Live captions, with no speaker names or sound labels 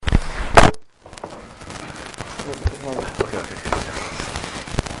Let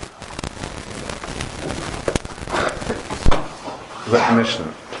the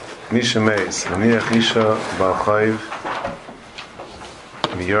Mishnah. Misha Meis. Naniach Isha Bal Chayv.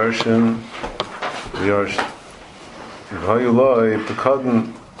 Miyarshin. V'hayu Loi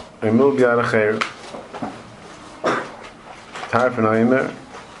Pekadon Emil B'yad Acher. Tarfin Aimer.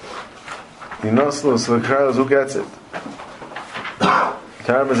 Yinoslu, so the crowd, who gets it?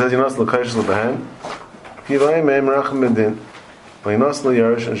 Tarfin says Yinoslu Kaishlu Behen. Kivayim Eim Racham Bedin. Yinoslu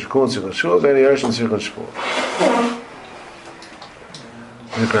Yarsh and Shekul and Shekul. Shul Ben Yarsh and Shekul and Shekul.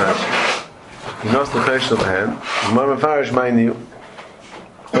 Yinoslu Kaishlu Behen. Gemara Mefarish Mayniu.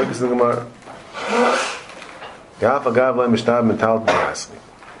 Focus on the Gemara. Yaf Agav Lei Mishtab Mental B'Yasli.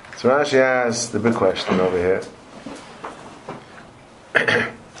 So Rashi asks the big question over here.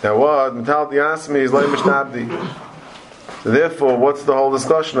 Now what? Mental B'Yasmi is Lei Mishtabdi. So therefore, what's the whole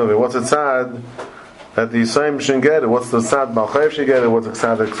discussion of it? What's the tzad that the Yisayim shouldn't get it? What's the tzad Bal Chayv should get it? What's the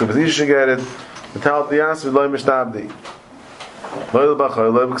tzad that Ksubas should get it? Mental B'Yasmi is Lei Mishtabdi. Lei L'Bachar,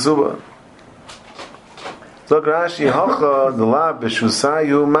 Lei B'Ksuba. So Rashi Hacha the Lab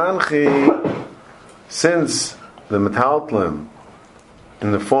B'Shusayu Manchi. Since the metaltlim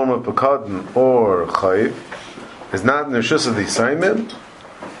in the form of Pekadon or Chayv is not in the Rishus of the Yisayim,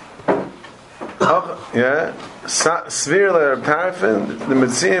 Svir le'er tarfin, the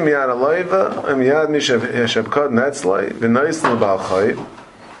Mitziyim yad aloiva, and yad mishav Pekadon etzloi, v'nois l'bal Chayv,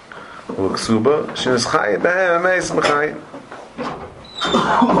 u'ksuba, shenis Chayv b'hem ameis m'chayv.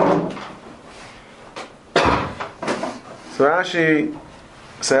 So Rashi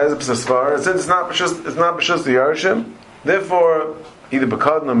says as far as it's not b'shus the Yarshim, therefore either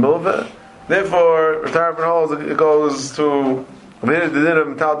Pekadon or Milveh, therefore Tarfin holds it goes to the din of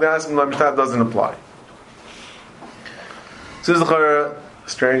Mental B'Yasmi, Mishtab doesn't apply. So this is a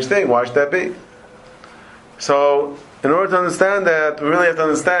strange thing. Why should that be? So in order to understand that, we really have to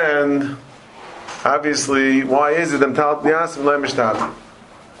understand obviously why is it that Mental B'Yasmi Mishtab,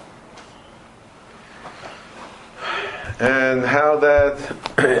 and how that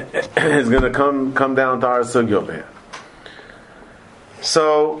is going to come down to our sugya over here.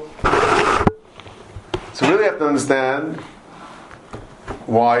 So we really have to understand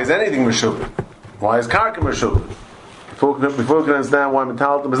why is anything meshubed? Why is karka meshubed? Before we can understand why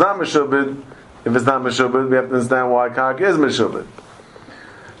metaltum is not meshubed, if it's not meshubed, we have to understand why karka is meshubed.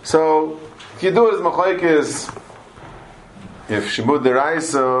 So if you do it as machlekes, if shibud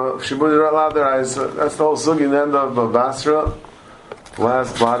deraisa, if shibud la deraisa, that's the whole sugi in the end of Basra,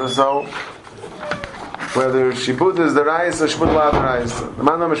 last blot or so. Whether shibud is deraisa or shibud la deraisa. The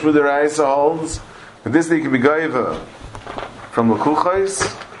man of shibud deraisa holds that this thing can be gaiva from Lekuchais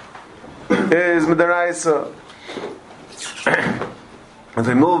is Medaraisa. If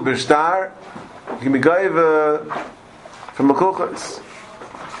we move Bishtar, it can be Gaiva from Lekuchais.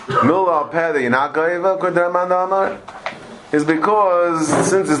 Mil al Peh that you're not Gaiva, according to Raman Amar, is because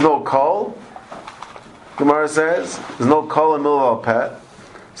since there's no Kol, Gemara says, there's no Kol in Mil al Peh,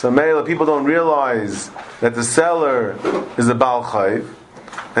 so Mela people don't realize that the seller is a Baal Chayv,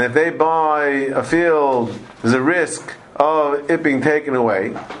 and if they buy a field, there's a risk of it being taken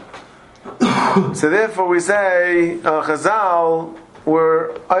away. So therefore we say Chazal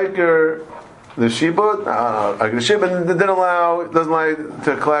were Eiker the Shibud, Eiker the Shibud doesn't allow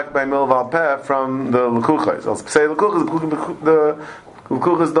to collect by Milval Peh from the Lekuchas. I'll say the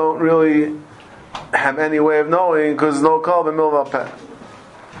Lekuchas don't really have any way of knowing because there's no call by Milval Peh.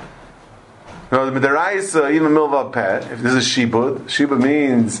 No, the Midaraisa, even Milval Peh, if this is Shibud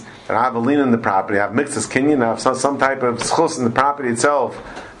means that I have a lien in the property, I have mixed kinyan, I have some type of schus in the property itself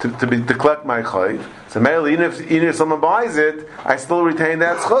to collect my chayv. So mainly, even if someone buys it, I still retain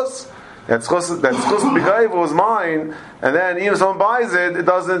that schus. That schus b'chayv was mine, and then even if someone buys it, it's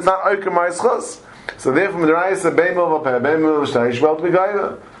not oiker my schus. So therefore, Midaraisa, Bein Milval Peh, Bein Milval Shtay, Shvel to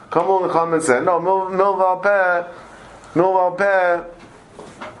b'chayv. Come on the comment and say, no, Milval Peh,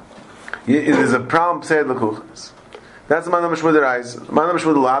 it is a problem said lekuchas. That's the manam shmud deraisa. Manam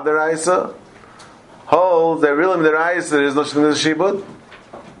shmud la deraisa holds that really deraisa there is no shibud,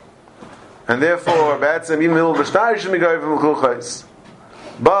 and therefore batzim even middle b'shtar should be going from lekuchas.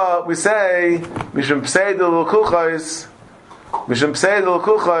 But we say mishum pseid lekuchas,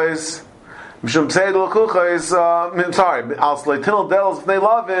 sorry, al sleitinal dels they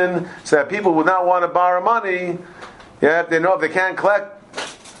love in so that people would not want to borrow money. Yeah, if they know if they can't collect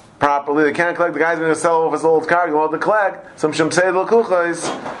properly. They can't collect. The guy's going to sell off his old car. You want to collect some Shemsei L'Kuchais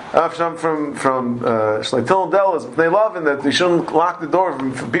from Shleitil Delis. They love him that they shouldn't lock the door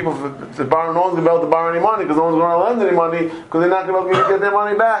for people to borrow. No one's going to be able to borrow any money because no one's going to lend any money because they're not going to be able to get their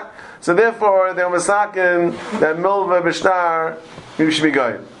money back. So therefore, they're masakin that milva b'shtar you should be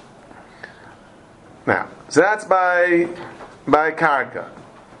going. Now, so that's by karka.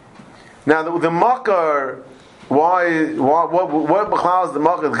 Now the makar. What is the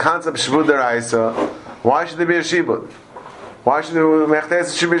makar? The concept of shibud deraisa. Why should there be a shibud? Why should there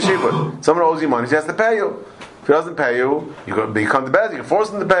should be a shibud? Someone owes you money, he has to pay you. If he doesn't pay you, you come to bed, you can force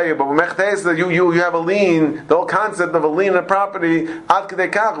him to pay you. But with mechteis, you have a lien. The whole concept of a lien on property, ad kedei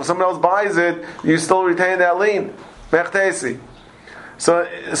kach. If someone else buys it, you still retain that lien. Mechteisi. So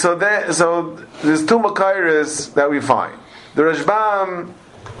there's two makairis that we find. The Rashbam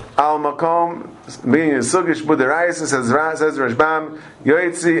al makom being in sugish buderayis says Rashbam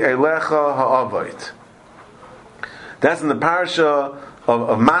yoitzi elecha ha'avait. That's in the parasha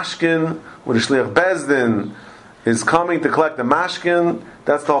of Mashkin, where the shliach bezdin is coming to collect the Mashkin.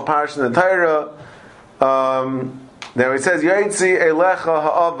 That's the whole parasha in the Torah. There it says yoitzi elecha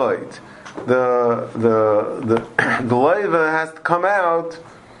ha'avait. The leiva has to come out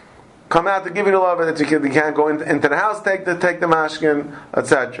to give you the love that you can't go into the house, take the mashkin,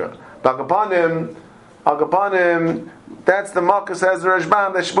 etc. Agapanim, that's the makkah says the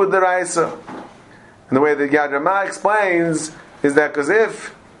Rashbam, the shbud deraisa. And the way the Yad Ramah explains is that because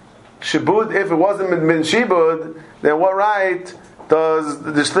if it wasn't min shibud, then what right does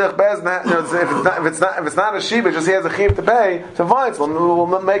the shlich bezdin? If it's not a shibud, just he has a chiv to pay, so fine, so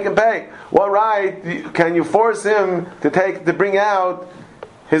we'll make him pay. What right can you force him to bring out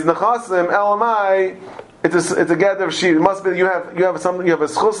his nechasim? Elamai, it's a gather of shibud. It must be you have a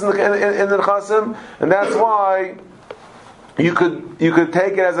schus in the nechasim, and that's why you could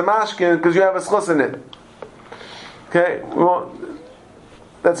take it as a mashkin because you have a schus in it. Okay, well,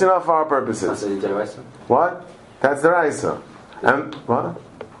 that's enough for our purposes. What? That's the raisa. And what?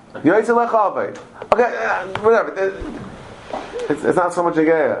 Okay, whatever. It's not so much a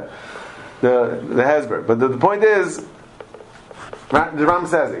geya, the hezber. But the point is, the Ram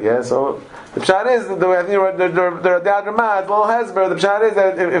says it. Yeah. So the pshat is the Yad Ramah, the little hezber. The pshat is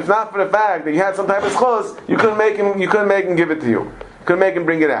that if not for the fact that you had some type of schos, you couldn't make him give it to you. You couldn't make him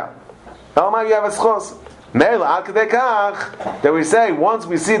bring it out. Elamai, you have a schos. That we say once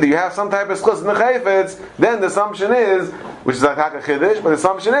we see that you have some type of schus in the chayfetz, then the assumption is, which is like a chiddush, but the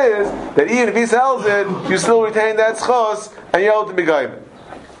assumption is that even if he sells it, you still retain that schus and you're able to be gaiven.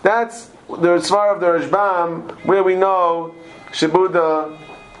 That's the svar of the Rashbam, where we know Shibuda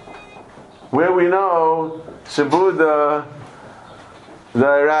the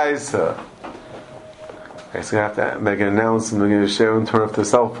Eraisa. Okay, so I have to make an announcement. We're going to share and turn off the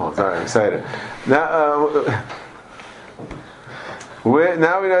cell phones. All right, I'm excited. Now we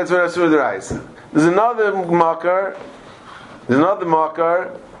know it's when I the rice. There's another makar.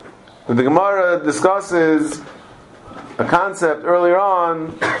 The Gemara discusses a concept earlier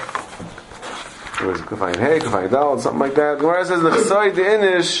on. Where is it? Kufay Hey, Kufay Dal, something like that. The Gemara says Nechsoi de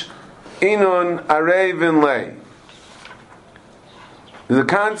Inish Inun Arei Vin Lei. There's a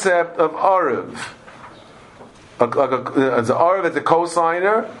concept of Arav. It's an Arav, it's a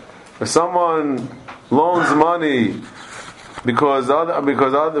co-signer. If someone loans money because Reuben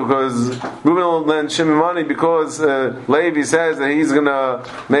will lend Shimon money because Levi says that he's going to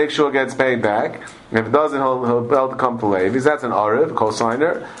make sure it gets paid back. If it doesn't, he'll be able to come to Levi. That's an Arav,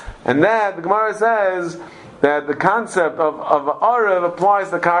 co-signer. And that, the Gemara says that the concept of Arav applies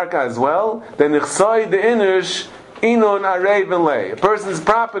to Karka as well. Then Nichsai de Inish Inun Arei Vin Lei. A person's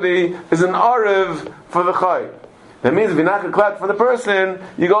property is an Arav for the Chay. That means if you're not going to collect for the person,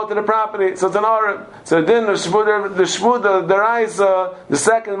 you go to the property. So it's an Arav. So then the Shvuda, the Raisa, the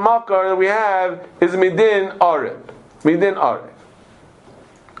second Makar that we have is Midin Arav. Midin Arav.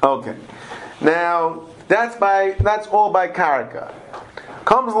 Okay. Now, that's all by Karaka.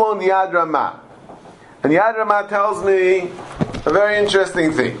 Comes along the Yad Ramah. And Yad Ramah tells me a very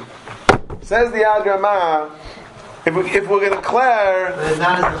interesting thing. Says the Yad Ramah, if we're going to declare... But it's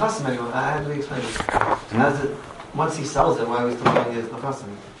not as the chasam anymore. How do we explain it? Once he sells it, why are we still calling it as the chasam?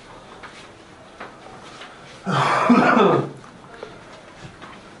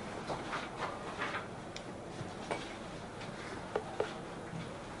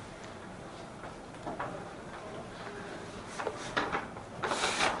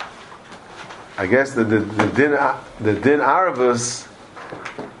 I guess the din Aravus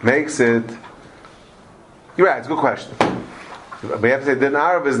makes it. You're right. It's a good question. But you have to say din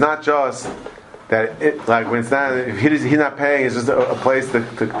Arav is not just that it, like when it's not, if he's not paying, it's just a place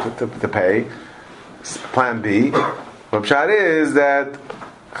to pay. Plan B. But Pshat is that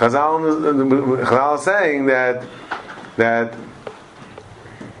Chazal is saying that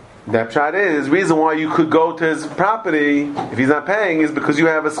Pshat is the reason why you could go to his property if he's not paying is because you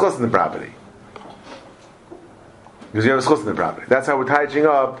have a schus in the property. Because you have a schus in the property. That's how we're touching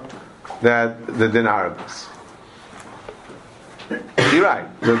up that the din Arabus. You're right.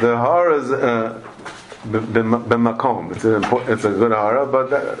 The hara is b'makom. It's a good hara, but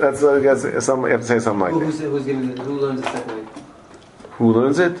that's I guess you have to say something like that. Who learns it secondly? Who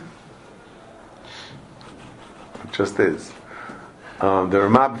learns it? It just is. The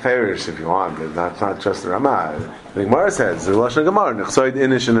Ramah Ferish, if you want, but that's not just the Ramah. The Gemara says the Lashon Gemara Nechsoid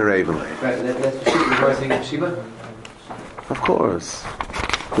Inish in a Raven Lane. Right, that's the Gemara saying Sheba. Of course,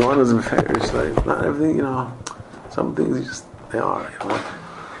 the one is a Ferish. Like not everything, some things they are.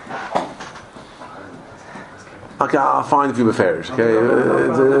 Okay, I'll find a few Beferish. Okay,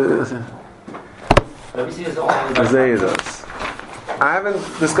 I haven't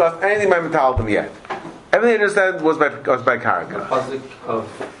discussed anything by Metalton yet. Everything I just said was by Karka. The pasuk of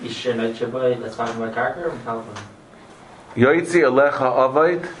Isha Night Shabbai, that's found by Karka or Metalton? Yoitzi Alecha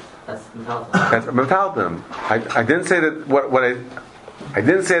Avait. That's Metalton. That's Metalton. I didn't say that. I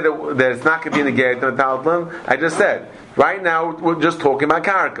didn't say that it's not going to be in the gate to Metalton. I just said right now we're just talking about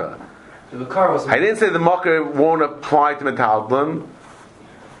Karka. I didn't say the Makar won't apply to Metalton.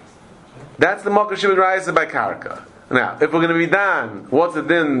 That's the Makar Shibud Raisa by Karka. Now, if we're going to be done, what's the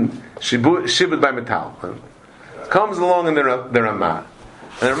din Shibud by Metalton? Comes along in the Ramah.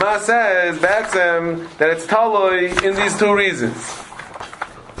 And the Ramah says that it's Taloi in these two reasons.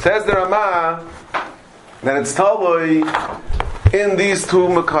 Says the Ramah that it's Taloi in these two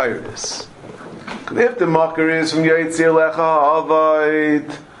Makairis. If the Makar is from Yaitzi Lecha Havait,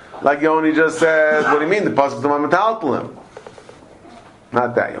 like Yoni just said, what do you mean? The pasuk is talking about Metalton.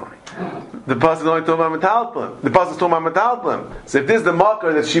 Not that Yoni. The pasuk is only talking about Metalton. The pasuk is talking about Metalton. So if this is the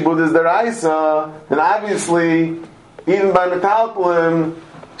Makar that Shibud is the Raisa, then obviously, even by Metalton,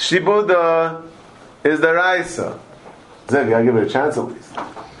 Shibuda is the Raisa. Zev, you gotta give it a chance at least.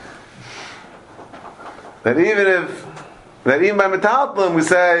 That even by Metalton we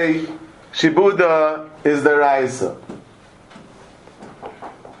say Shibuda is the Raisa.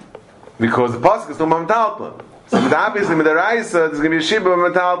 Because the pasuk is talking about Metalton. So obviously with the Raisa, there's going to be a Shibuda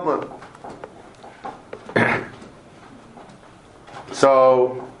with Metalton.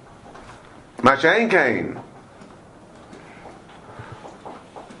 So, Mashain Kain.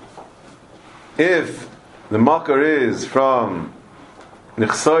 If the Makar is from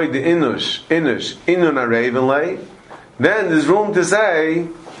Nechsoy the Inun a Ravenlay, then there's room to say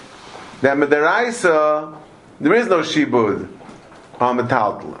that with the Raisa, there is no Shibud on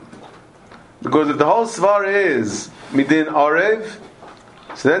Metalton. Because if the whole svar is midin arev,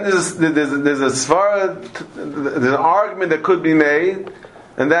 so then there's a svar, there's an argument that could be made,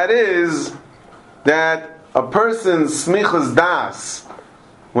 and that is that a person's smichas das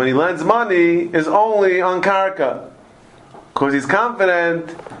when he lends money is only on karka, because he's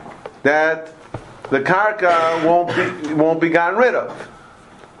confident that the karka won't be gotten rid of,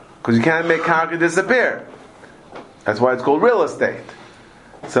 because you can't make karka disappear. That's why it's called real estate.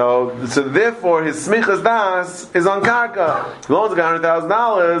 So therefore, his smichas das is on karka. He loans the guy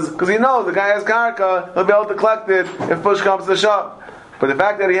 $100,000 because he knows the guy has karka. He'll be able to collect it if push comes to shove. But the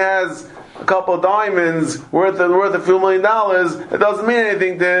fact that he has a couple of diamonds worth a few $1 million, it doesn't mean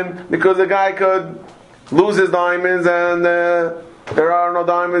anything to him because the guy could lose his diamonds and there are no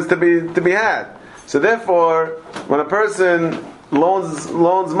diamonds to be had. So therefore, when a person loans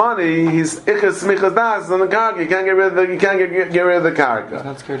money, he's ichas smichas das on the karka. You can't get rid of the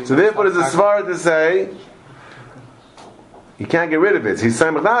karka. So therefore, there's a svar to say you can't get rid of it. He's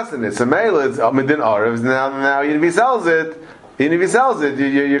samech das in it. So mele it's midin arev. Now if he sells it,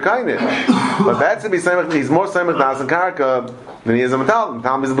 you're kind of. But that's to be samech. He's more samech das in karka than he is a metalton.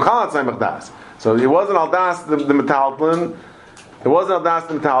 Metalton is b'chalat samech das. So it wasn't al das the metalton. It wasn't al das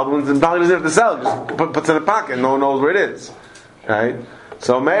the metalton. The metalton doesn't have to sell. It just puts it in a pocket. No one knows where it is. Right?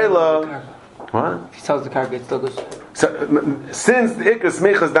 So Mela, what? If he sells the karka, it still goes. So, since the Iker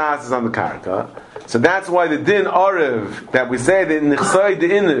Smichas Das is on the karka, so that's why the Din Arev that we say that Nechsoy the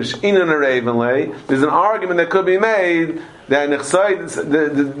Inish Inun a Ravenlay, there's an argument that could be made that Nechsoy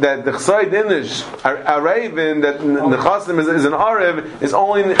the Inish a Raven that Nechasim is an Arev is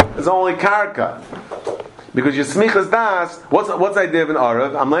only karka. Because your Smichas Das, what's the idea of an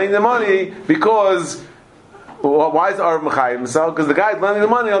Arev? I'm laying the money because Why is Arav Mechayiv himself? Because the guy is lending the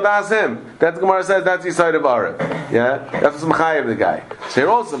money, I'll ask him. That's the Gemara says, that's the side of Arav. Yeah? That's what's Mechayiv the guy. So here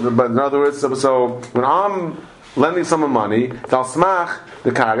also, but in other words, so when I'm lending someone money, it's al smach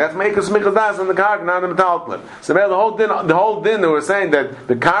the karg. That's make a smichas das on the karg, not on the metaltlin. So the whole din they were saying that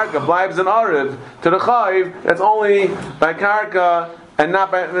the karga blibes an Arav to the chayiv, that's only by karka and not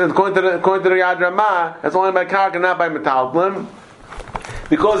by, according to the Yad Ramah, that's only by karka, not by metaltlin.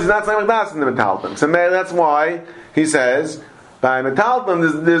 Because he's not saying das in the metaltlin. So that's why he says by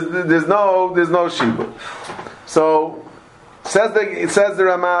metaltlin there's no shibud. So says the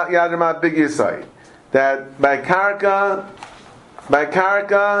Ramah Yad Ramah big Yisai that by karka,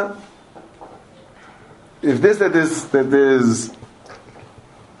 if there's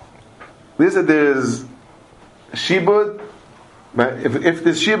shibud, if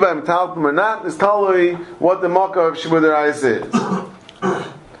there's shibud and metaltlin or not, it's totally what the makkah of shibud derais is.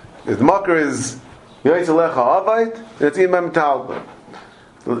 If the makkah is yoytz alecha avait, then it's in by metaltlin.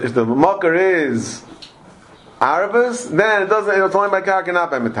 If the makkah is arvus, then it's only by karka, not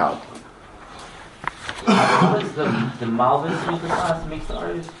by metaltlin. What is the Malvis smichas makes the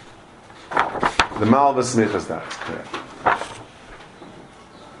artist? The Malvis smichas das, correct.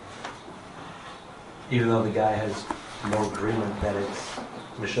 Even though the guy has no agreement that it's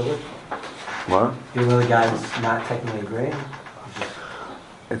Meshuvah? What? Even though the guy is not technically agreeing?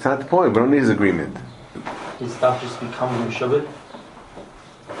 It's not the point, we don't need his agreement. His stuff just becomes Meshuvah?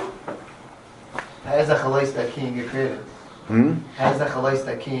 How is that chalais that king get created? How is that chalais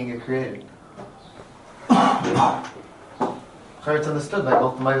that king get created? Sure, it's understood by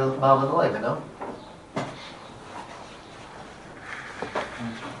both Malvin and Levi, no?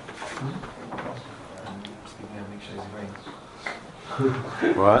 Speaking of, make sure he's agreeing.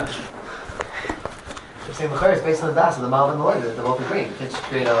 What? I'm saying the is based on the das of the Malvin and Levi. They're both agreeing. You can't just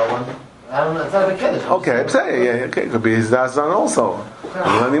create a one. I don't know. It's not a big kiddush. Okay, I'm saying, yeah, okay, it could be his das on also. If you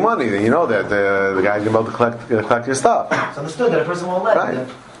lend any money, then you know that the guy's going to be able to collect your stuff. It's understood that a person won't lend. Right.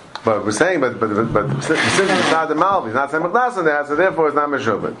 But we're saying, but since it's not the Malvi, it's not saying Meklas on that, so therefore it's not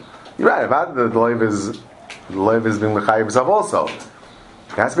Meshuvah. You're right. About the loiv is being mechayiv himself also. It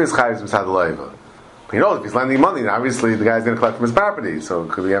has to be his chayiv himself the loiv. You know, if he's lending money, then obviously the guy's going to collect from his property. So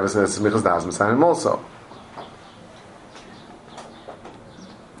could we have a smichas das beside him also?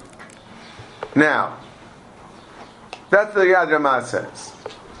 Now, that's what the Yad Ramah says.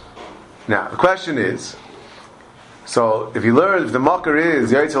 Now the question is. So, if you learn, if the makar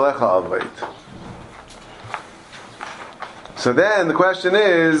is Yaitz Alecha Avait, so then the question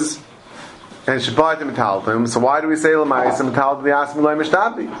is, and Shabbat Metaltim, so why do we say Lamaisa Metaltim the Asmi Lai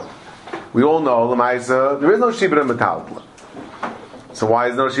Mishtabi? We all know Lamaisa, there is no Shibra Metaltim. So why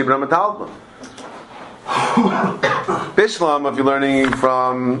is there no Shibra Metaltim? Bishlam, if you're learning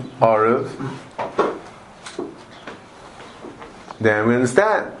from Arav, then we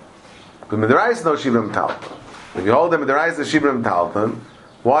understand. But Midrash is no Shibra Metaltim. If you hold them at the rise of Shibra Metaltim,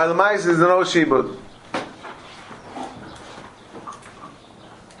 why the mice is no Shibud?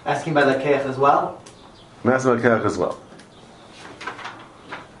 Asking by the Keach as well? I'm asking by Keach as well.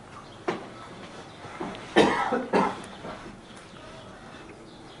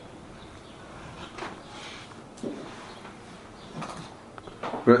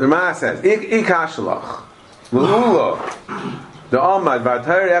 The Ramah says, Ikashalach, L'ula, the Almad,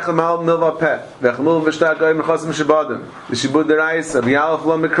 Vatayr Echel Mal Milva Pet, Vechmul Vishtak Goyim Chosim Shabadim, the Shibud Derais, Yalef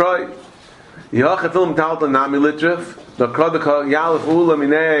Lo Mikroy, Yachafil Metaltlan Nami Litrif, the Krodaka Yalef Ula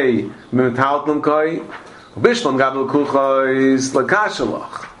Minei Metaltlan Koi, Bishlam Gabel Kuchois,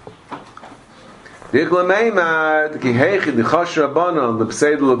 Lakashalach. Dikla Meimad, Ki Hechi, the Chosh Rabbanon, the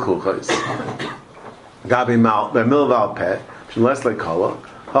Pseidul Kuchois, Gabi Milva Pet, less like Kala,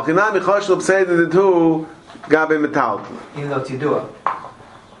 Hachinami Chosh Lo Pseidul the two, Gabi Metaltlan. Even though it's Yidua.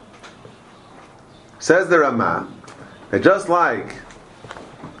 Says the Ramah that just like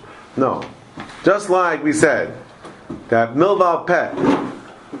we said that Milval Pet,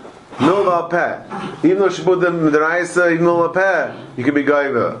 even though Shabudim Midaraisa, even Milval Pet, you can be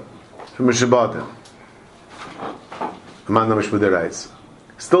Gaiva from a Shabbatim. Amanda Mishbudaraisa.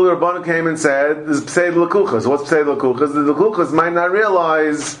 Still the Rabbanan came and said, this is Pseid L'Kuchas. What's Pseid L'Kuchas? The L'Kuchas might not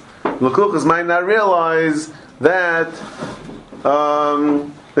realize that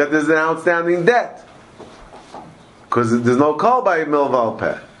that there's an outstanding debt. Because there's no call by Milval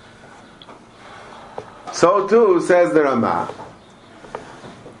Peh. So too says the Ramah.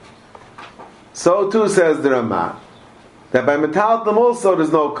 That by Metaltim also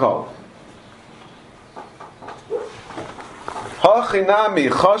there's no call. Hachinami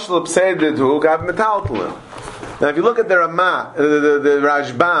choshel pseididhu gab Metaltim. Now if you look at the Ramah, the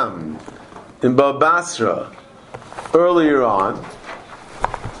Rashbam in Bab Basra, earlier on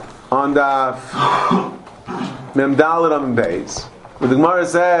the Mem Dalet Amud Beis, where the Gemara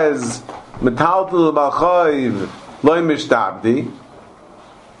says, "Metaltel b'chayv loy mishtabdi."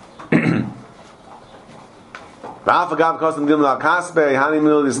 V'af agav kosem gimel al kaspei hani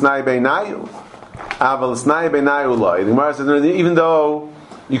mil l'snai beinayu, aval l'snai beinayu loy. The Gemara says, even though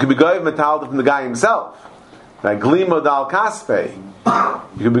you could be goyv metaltel from the guy himself, like glimo dal kaspei,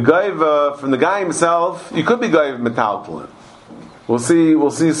 you could be goyv from the guy himself. You could be goyv metaltel. We'll see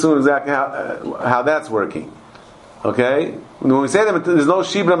soon exactly how that's working. Okay, when we say that there's no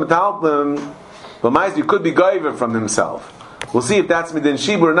shibra metaltel, but you could be goyv from himself. We'll see if that's midin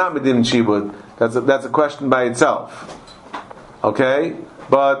shibud or not midin shibud. That's a question by itself. Okay,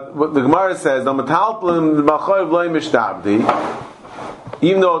 but what the Gemara says, no metaltel b'chayv loy mishtabdi.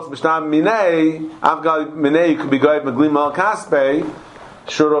 Even though it's mishtab minei, avgal minei, you could be goyv maglim al kaspei,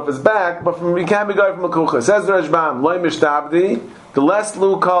 short off his back, but you can't be goyv from a kucha. Says the Rashbam, loy mishtabdi, the less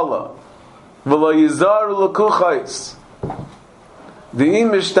lu kala, v'lo yizar l'kuchais, the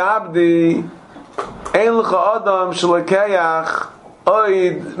im mishtabdi, ein l'cha adam shalakayach,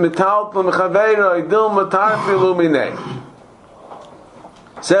 oid metalpel mechaveira, idil matarfi lu minei.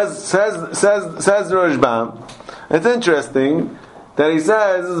 Says the Rashbam, it's interesting that he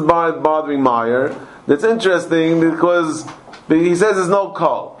says, this is bothering Meyer, that's interesting because he says there's no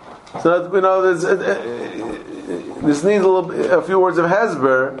call. So, this needs a few words of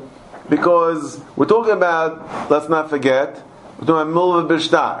hesber, because we're talking about, let's not forget, we're talking about milva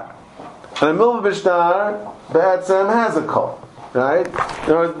b'shtar. And a milva b'shtar, B'atzem has a call. Right?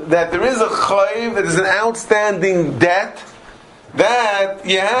 That there is a chayv, that is an outstanding debt, that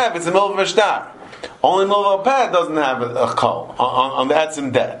you have, it's a milva b'shtar. Only milva pet doesn't have a call on the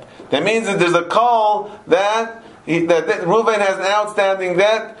etzim debt. That means that there's a call that Reuven has an outstanding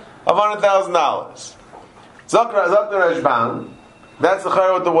debt of $100,000. Zakra Rashban, that's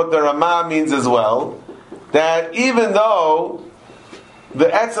what the Ramah means as well. That even though the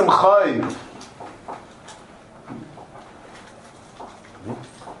etzim chayv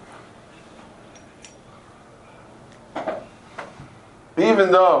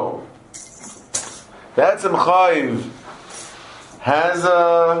even though the etzim chayv has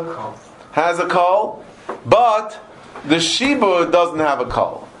a call, but the shibud doesn't have a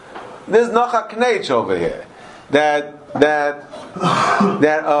call. There's nachak kneich over here. That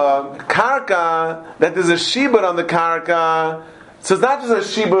karka, that there's a shibud on the karka. So it's not just a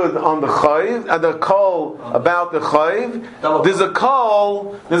shibud on the chayv, the call about the chayv. There's a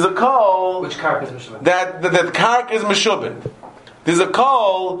call. Which karka is meshubin? That karka is meshubin. There's a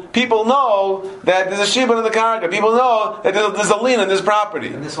call. People know that there's a shibud on the karka. People know that there's a lien on this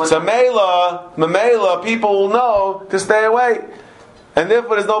property. So memela, people will know to stay away, and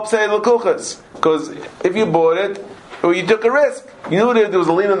therefore there's no psei l'kuchas. Because if you bought it, or you took a risk, you knew that there was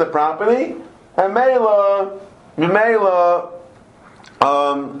a lien on the property, and memela, there's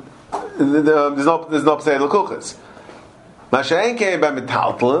no psei l'kuchas. Masha'en came by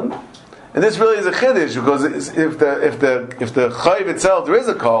metaltalim. And this really is a chiddush, because if the chayv itself there is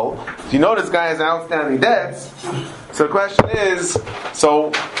a call, if you know this guy has outstanding debts, so the question is,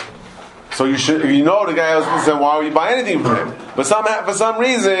 so you should, if you know the guy has, then why would you buy anything from him? But for some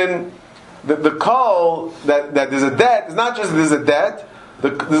reason, the call that there's a debt is not just there's a debt.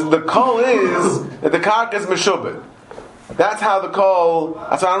 The call is that the karka is meshubed. That's how the call.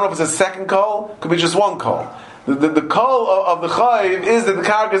 That's why I don't know if it's a second call. Could be just one call. The call of the chayv is that the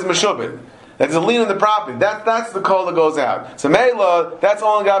karka is meshubed. That there's a lien on the property. That's the call that goes out. So meila, that's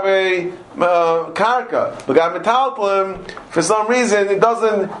only gabe karka. But gabe metalplim, for some reason, it's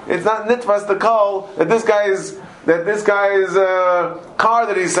not nitfas the call that this guy's car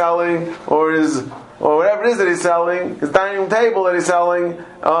that he's selling, or whatever it is that he's selling, his dining room table that he's selling,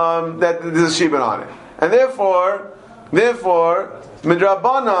 that there's a shibud on it. And therefore,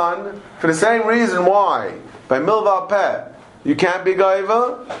 midrabanan, for the same reason why, by milva peh, you can't be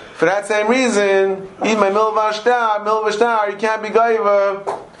gaiva. For that same reason, even by milva shtar, you can't be gaiva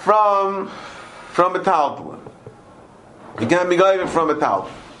from a talpul. You can't be gaiva from a talpul.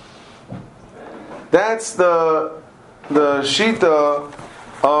 That's the shita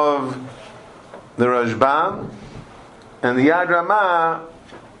of the Rashbam and the Yad Ramah,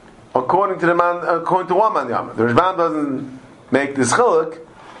 according to one man Yama. The Rashbam doesn't make this chiluk.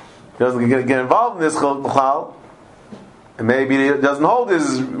 He doesn't get involved in this chiluk b'chlal, and maybe he doesn't hold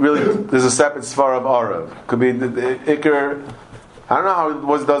this. Really, there's a separate svar of Arav. Could be the Iker. I don't know how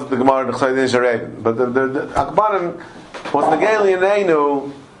it does the Gemara in Chaydin Sharevin, but the Akbarim, what's Negeli and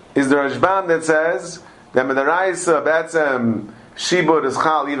Einu is the Rashbam that says that Medaraisa Betzem shibud is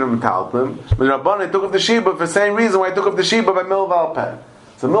chal even metaltlim. But Rabbanan took up the shibud for the same reason why he took up the shibud by milval peh.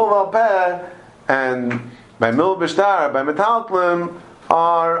 So milval peh and by mil b'shtar, by metaltlim,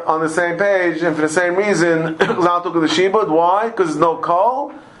 are on the same page, and for the same reason, Chazal took up the shibud. Why? Because there's no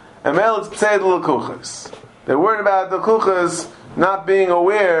kol, and mel it's pseid l'kuchas. They're worried about the kuchas not being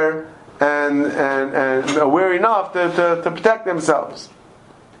aware and aware enough to protect themselves.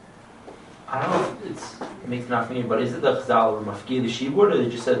 I don't know if it makes enough for me, but is it the Chazal or Mafki the Shibud, or they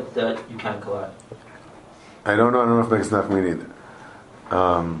just said that you can't collide? I don't know if it makes enough for me either.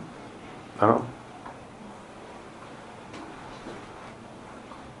 I don't know.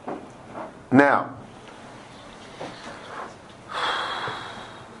 Now,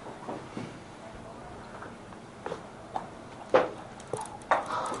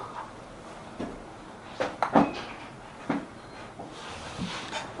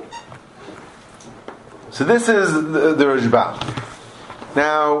 so this is the Rashba.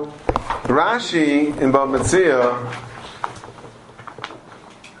 Now, Rashi in Bava Metzia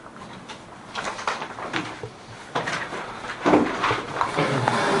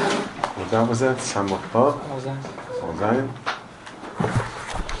what was that?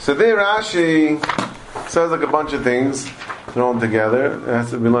 So there Rashi says like a bunch of things thrown together. It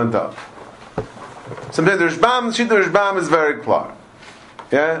has to be learned up. Sometimes the Rashbam is very clear.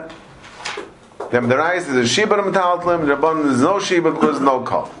 Yeah? The Rais is a Shibud Metaltlim, the Rabbanan is no Shibud because there's no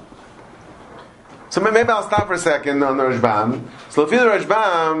Kol. So maybe I'll stop for a second on the Rashbam. So if you're the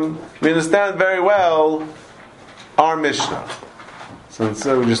Rashbam, we understand very well our Mishnah. So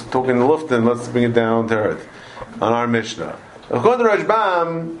instead of just talking in Lufton, let's bring it down to earth on our Mishnah. According to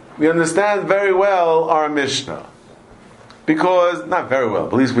Rashbam, we understand very well our Mishnah. Because, not very well,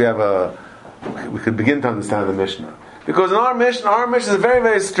 but at least we could begin to understand the Mishnah. Because in our Mishnah is a very,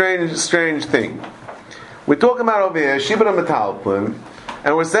 very strange thing. We're talking about over here, Shibud Metaltlim,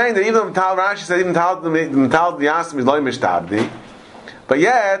 and we're saying that even the Metal Rashi said even Metal Yasim is loy mishtabdi, but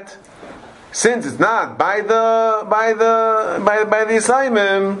yet, since it's not by the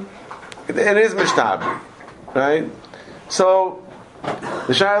Yisraelim, it is mishtabdi, right? So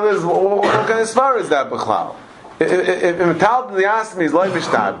the shaila is, what kind of svar is that b'chlal? If Metal Yasim is loy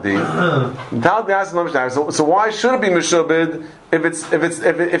mishtabdi, Metal Yasim is loy mishtabdi. So why should it be mishubid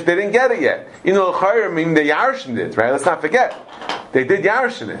if they didn't get it yet? You know, Chayrim mean they yarshin it, right? Let's not forget. They did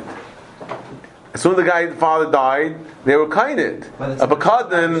yarshin it. As soon as the father died, they were kainit. A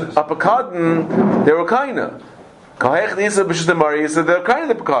pekadon, they were kaina. Kahech nisa b'shus demari, so they're kainit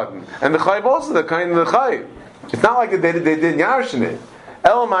the pekadon, and the chayv also they're kainit the chayv. It's not like they did yarshin it.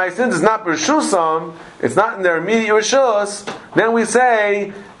 Elamai, since it's not b'rshusam, it's not in their immediate rishus, then we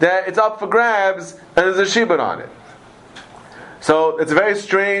say that it's up for grabs and there's a shibud on it. So it's a very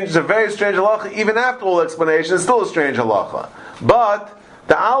strange halacha. Even after all explanation, it's still a strange halacha. But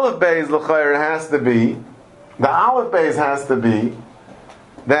the Aleph Beis l'chayr has to be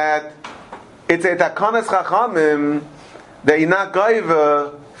that it's a takanas chachamim that you're not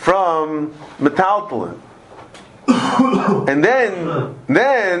gaiva from metaltalin. And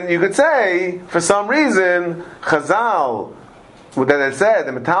then you could say, for some reason, Chazal, that it said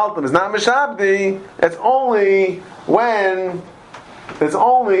the metaltalin is not mishabdi. It's only when the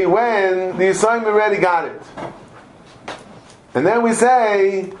Yisraelim already got it. And then we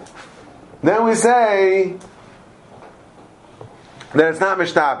say that it's not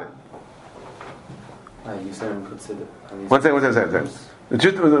mishtabit. Yisraelim considered. One second.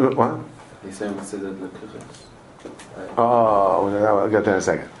 What? Yisraelim considered l'kuchas. Oh, I'll get that in a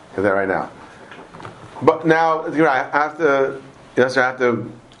second. Get that right now. But now, you're right. I have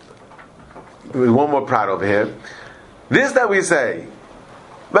to. One more prat over here. This that we say.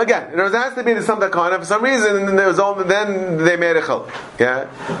 But again, there has to be some takana for some reason, and then they made a chiluk. Yeah.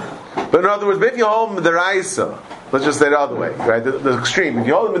 But in other words, if you hold the Raisa, let's just say it the other way, right? The extreme. If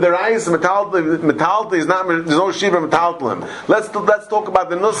you hold the Raisa, metalta is not. There's no shiva metaltalim. Let's talk about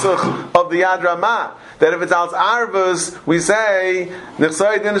the nusach of the Yad Ramah. That if it's als arvus, we say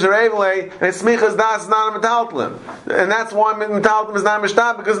nechsoi din sharevle, and smichas das is not a metaltalim, and that's why metaltalim is not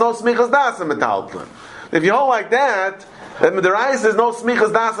mishtab because no smichas das is a metaltalim. If you hold like that. That the Rais is no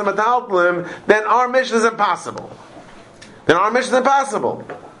smichas das and metaltalim, then our mission is impossible. If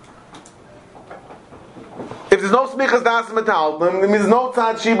there's no smichas das and metaltalim, then there's no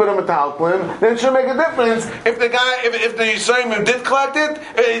tzad shibud and metaltalim, then it should make a difference if the Yisraelim did collect it,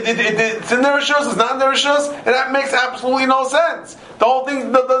 it's in their rishus, it's not in their rishus, and that makes absolutely no sense. The whole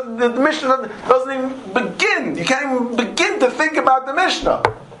thing, the Mishnah doesn't even begin. You can't even begin to think about the Mishnah.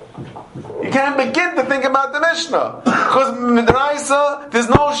 You can't begin to think about the Mishnah. Because Midraisa, there's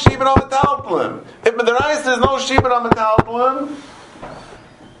no Shibud on Metalplim. If Midraisa, there's no Shibud on Metalplim,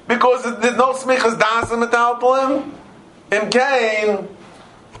 because there's no Smichas Das on Metalplim, in Cain,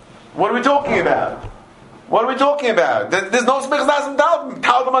 what are we talking about? What are we talking about? There's no Smichas Das on Metalplim.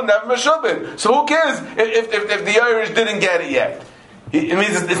 Metalplim on never Meshubin. So who cares if the Irish didn't get it yet? It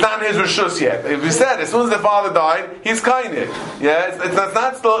means it's not in his reshus yet. If we said as soon as the father died, he's kainit. Yeah, it's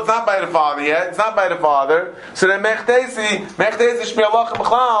not by the father yet. It's not by the father. So then mechtesi should be Allah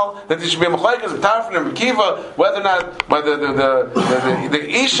b'chlal that there should be a mechaykas, a tarfin, and kiva, whether or not the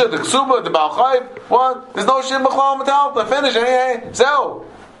isha, the ksuba, the balchayv, what? There's no shim b'chlal metal. Finish. Hey, so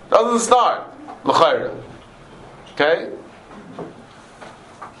doesn't start l'chayra. Okay.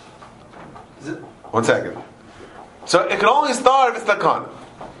 1 second. So it can only start if it's takana.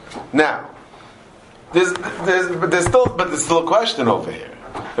 Now, there's still a question over here.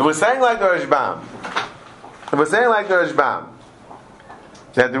 If we're saying like the Rashbam,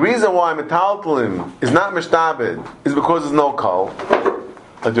 that the reason why metaltalim is not mishtabed is because there's no kol,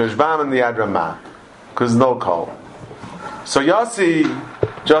 like the Rashbam and the Yad Ramah, because there's no kol. So Yossi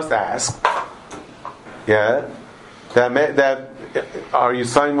just asked, that are you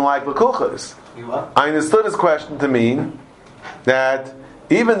saying like l'kuchas? I understood his question to mean that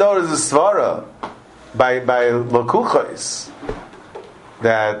even though there's a svara by l'kuchas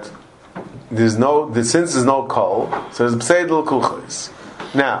that since there's no kol, so there's pseid l'kuchas.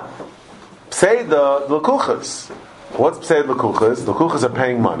 Now, pseid l'kuchas. What's pseid l'kuchas? L'kuchas are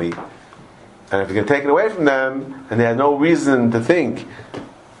paying money, and if you can take it away from them, and they had no reason to think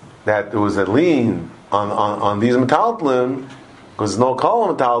that there was a lien on these metaltlim, because there's no kol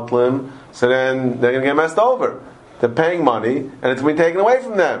on metaltlim, so then they're going to get messed over. They're paying money, and it's being taken away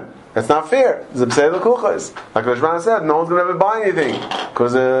from them. That's not fair. It's a pseid l'kuchas. Like Rashban said, no one's going to ever buy anything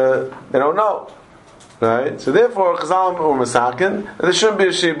because they don't know. Right? So therefore, Chazal or Masakin, there shouldn't be a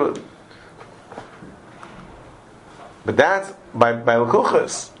shibud. But that's by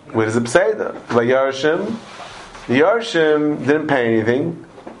l'kuchas. Where is the pseida? By Yarshim, the Yarshim didn't pay anything.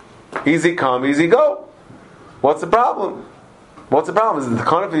 Easy come, easy go. What's the problem? What's the problem? Is it the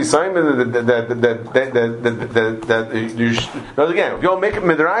kind of assignment that you again, if you don't make it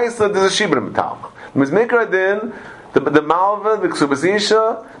midraisa, there's a shibud metal. Mizmikra din, the malva, the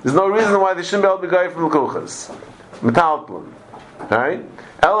ksubasisha, there's no reason why they shouldn't be able to be going from the kuchas. Metalplum. Alright?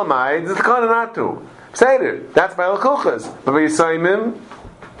 Elamai, there's the kind of not to. Seder, that's by the kuchas. But by Yisayimim,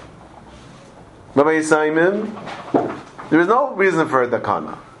 there is no reason for the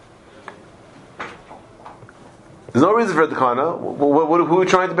kana. There's no reason for the kana. Who are you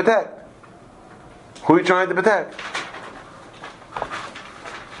trying to protect? Who are you trying to protect?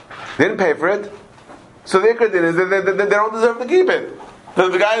 They didn't pay for it, so the ikra din is they don't deserve to keep it. The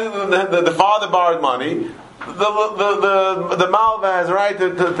guy, the father borrowed money. The malva has a right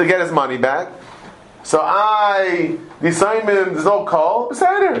to get his money back. So the assignment, there's no call.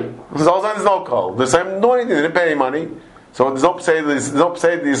 Beseder. There's no call. The assignment didn't do anything. They didn't pay any money. So there's no say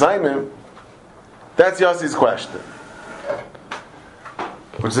the assignment. That's Yossi's question,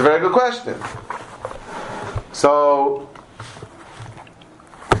 which is a very good question. So,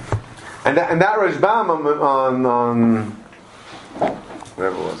 and that Rashbam on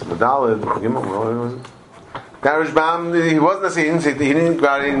whatever it was, the Daled, what was it? That Rashbam, he wasn't saying, he didn't go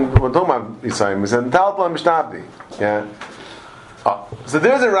out in Watoma Yisayim. He said Talplam Mishtabdi. Yeah. So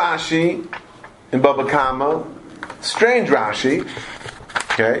there's a Rashi in Baba Kama, strange Rashi.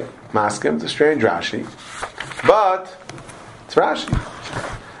 Okay. Maskim, it's a strange Rashi, but it's Rashi.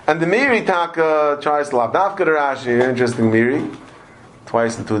 And the Miri Taka tries to lavdafka the Rashi, interesting Miri,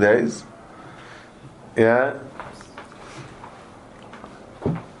 twice in 2 days. Yeah.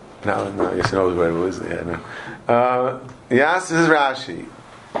 No, yes, you know where it was. Yeah, no. Yes, this is Rashi.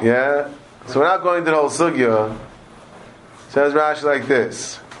 Yeah. So we're not going to the whole sugya. Says Rashi like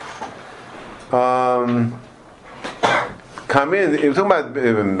this. Come in. We're talking about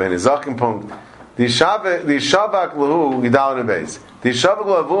in his zakim punkt. The shavak lahu gidal nebeis. The shavak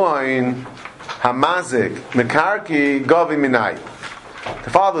lahu in hamazik mekarki gavi minai. The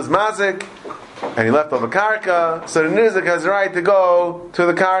father's mazik, and he left over karka. So the nizik has the right to go to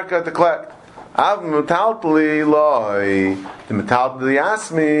the karka to collect. Av metaltli loy. The metaltli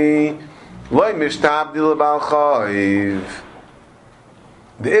asmi loy mishtabdi lebal chayiv.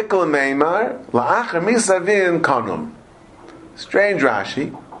 The ikol meimar la'achar misavin kanum. Strange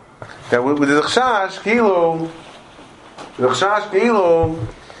Rashi that with the chash kilu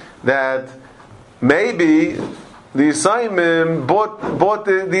that maybe the Yisayimim bought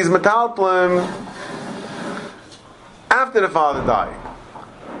these metalplim after the father died.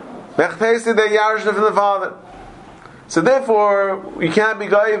 Mechtesi they yarishna from the father. So therefore, you can't be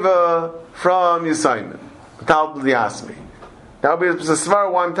gaiva from Yisayim. Tal Yasmi. That would be a svar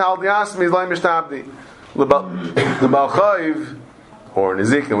why Tal Yasmi is like Mishtabdi. The Balchayiv, or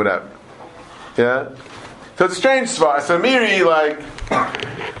Nizik, or whatever. Yeah? So it's a strange svar. So Miri,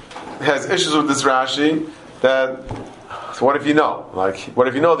 has issues with this Rashi, that, so what if you know? What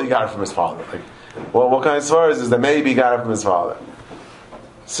if you know that he got it from his father? What kind of svar is that maybe he got it from his father?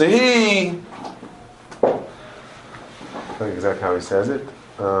 So he, I think exactly how he says it.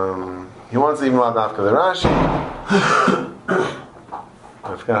 He wants to even allow Dafka the Rashi.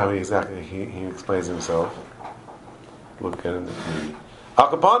 I forgot how he explains himself. Look at him.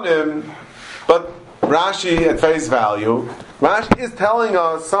 Akapanim, but Rashi at face value, Rashi is telling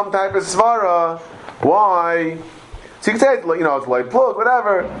us some type of svara why. So you can say it's like plug,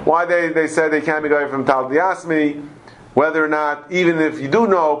 whatever. Why they said they can't be going from Tal Yasmi, whether or not, even if you do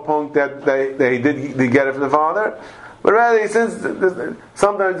know Punk that they did get it from the father. But rather, since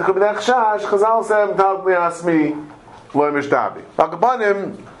sometimes it could be that chash, Chazal said Tal Yasmi lo mishtabi.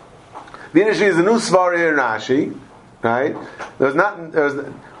 Akapanim, the initially is a new svar here in Rashi, right?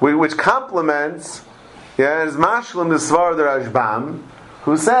 Which complements, is mashlim the svar of the Rashbam,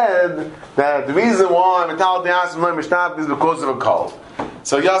 who said that the reason why Tal Yasmi lo mishtabi is because of a cold.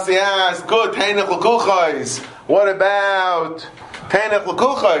 So Yossi asked, good, Tainach l'kuchais. What about Tainach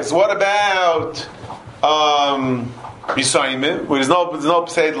l'kuchais? What about Yisayimim? There's no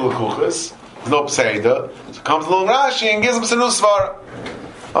Pseida l'kuchas. There's no Pseida. So comes along Rashi and gives him some new svara.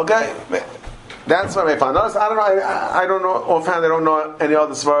 Okay? That's what I found. Notice, I don't know, offhand, I don't know any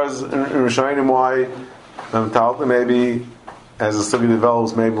other svaras in Rishonim why Talta. Maybe as the study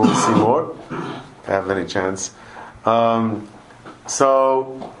develops, maybe we'll see more. If I have any chance.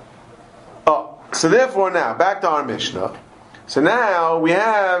 So therefore now, back to our Mishnah. So now we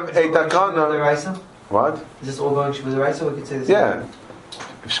have a takana. What? Is this all going Shavuot Raisa? We could say this. Yeah.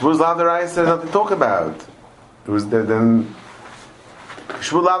 If Shavuot Lav Deraisa, there's nothing to talk about. It was then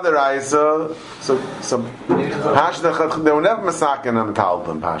Shavuot Lav Deraisa. So Pashta they were never masakin on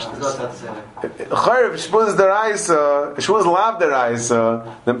Talmud Pashtas. Chayv Shavuot is Deraisa. Shavuot Lav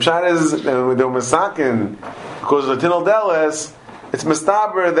Deraisa. The pshat is they were masakin because of the Tinel Deles. It's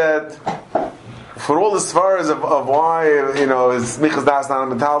mistaber that for all the svaras of why is Michas Das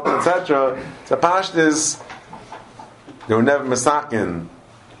not a Metalton, etc. The Pashtas they were never masakin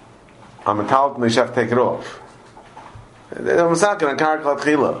on Metalton. They should have to take it off. They were masakin on Karakal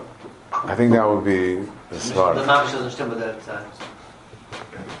Tchila. I think that would be the svar. The Mamish doesn't stem with that.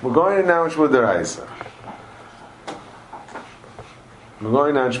 We're going in now Shmud Deraisa. We're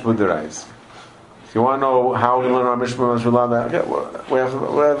going now Shmud Deraisa. If you want to know how we learn our Mishnah,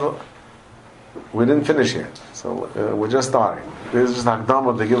 we didn't finish yet, so we're just starting. This is just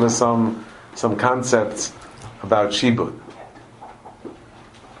Hakdama to give us some concepts about Shibud.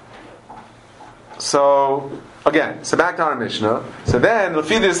 So again, back to our Mishnah. So then, if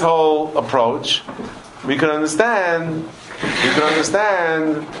this whole approach, we can understand, begin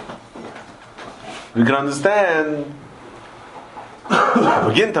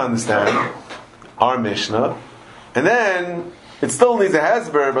to understand our Mishnah, and then it still needs a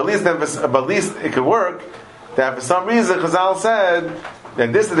hesber, but at least it could work. That for some reason Chazal said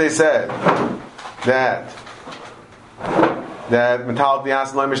that they said that Metal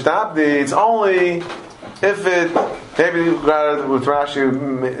B'Yas Lo Mishtabdi. It's only if it maybe with Rashi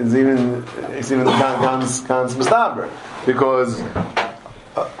it's even Gans Mistaber, because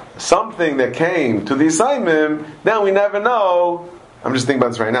something that came to the Yisayimim, then we never know. I'm just thinking about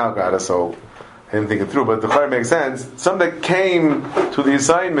this right now, Gada, so I didn't think it through, but the Chayr makes sense. Something that came to the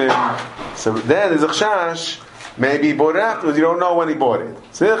assignment, so then there's a chash, maybe he bought it afterwards, you don't know when he bought it.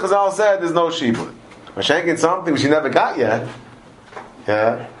 So the Chazal said there's no shibud. Mashenkin something which he never got yet,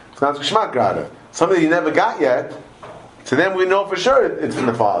 it's not Shmak Gada. Something he never got yet, so then we know for sure it's from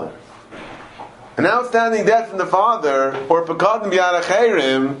the father. An outstanding debt from the father, or Pekadim B'Yad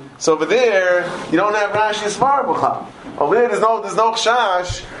Acherim, so over there, you don't have Rashi Svar B'Chal. Over there, there's no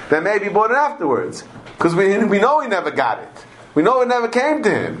chash that maybe he bought it afterwards, because we know he never got it. We know it never came to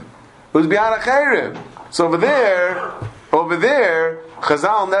him. It was B'Yad Acherim. So over there,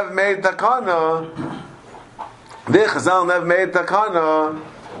 Chazal never made takana. Chazal never made takana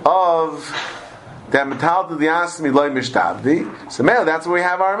of that metal to the asmi loy mishtabdi. So that's where we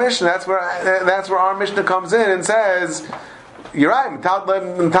have our Mishnah. That's where our Mishnah comes in and says, you're right. Metal to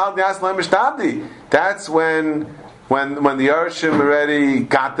the asmi loy mishtabdi. That's when the Yerushalayim already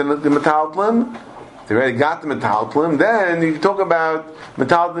got the metaltlim, they already got the metaltlim, then you can talk about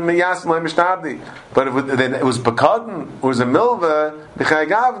metaltlim miyasm le'mishtabdi. But if then it was bekadon, it was a milva,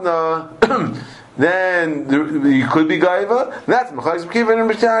 b'chayagavna, then you could be gaiva. That's mechayis b'kivin and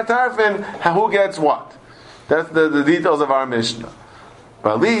b'shar tarfin. Who gets what? That's the details of our Mishnah.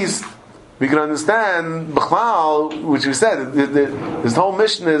 But at least we can understand B'chlal, which we said, this whole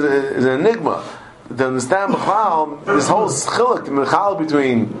Mishnah is an enigma. To understand B'chlal, this whole schiluk, the B'chlal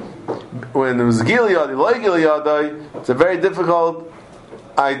between when it was Gilead, Eloi Gilead, it's a very difficult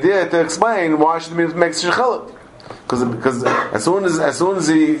idea to explain why should it make such a chiluk. Because as soon as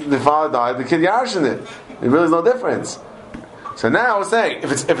the father died, the kid yarshin it. There really is no difference. So now we're saying,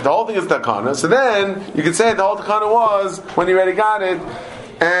 if the whole thing is takana, so then you could say the whole takana was when he already got it,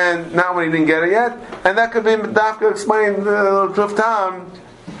 and not when he didn't get it yet, and that could be dafka explained Tuf Tam,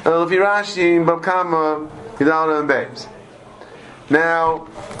 Lefi Rashi, Bab Kama, Yidalna and Babes. Now,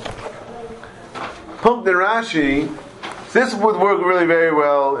 Punkt and Rashi, this would work really very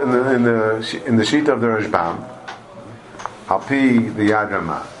well in the sheet of the Rashbam, Alpi the Yad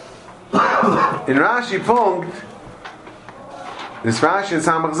Ramah. In Rashi Punkt, this Rashi and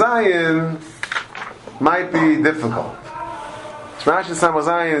Samach Zayin might be difficult. This Rashi and Samach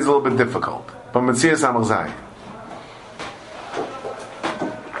Zayin is a little bit difficult. But Metzia Samach Zayin.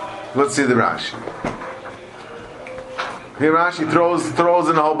 Let's see the Rashi. Here Rashi throws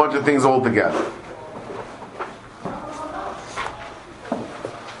in a whole bunch of things all together.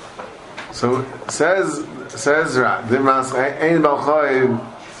 So says Dimas Ein Balchoy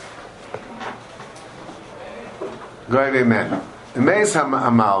Goy V'men. Meis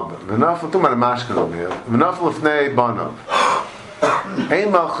Hamalba, v'nafel tumar mashkan over here, v'nafel l'fnei bonov. Ein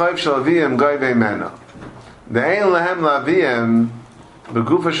malchayv shel aviyim goy v'imena. The ein lehem la'aviyim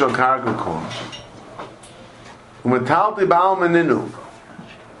begufa shel karga kum. U'metalti ba'al meninu.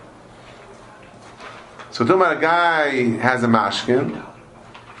 So tumar a guy has a mashkin,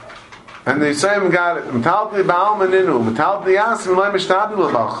 and the Yisayim got it. Metalti ba'al meninu, metalti yasim loy mishtabdi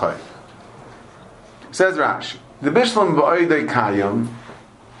l'balchayv. Says Rashi. The Bishlam ba'oidei kayam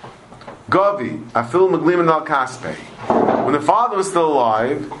Gavi afil maglimin al kaspei. When the father was still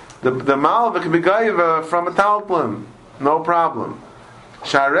alive, the malva could be gaiva from a talplim, no problem.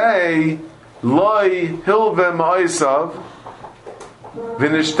 Sharei loy hilve ma'osav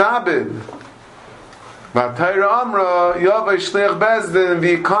v'nishtabid v'atayra amra yavai shliach bezdin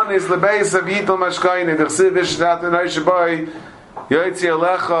v'yikanis lebeis avyital mashkayne v'chsiv v'shtat and aishabai yoytzi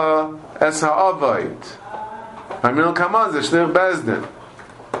alecha es ha'avayt. So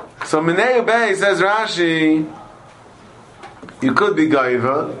Minei Bey says Rashi, you could be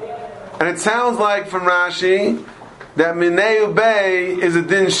Gaiva, and it sounds like from Rashi that Minei Bey is a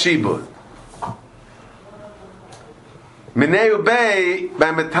din shibud. Minei Bey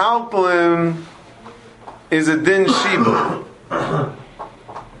by metalplim is a din shibud.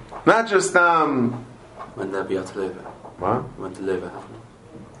 Not just when that be atleva. What? When the leva happens.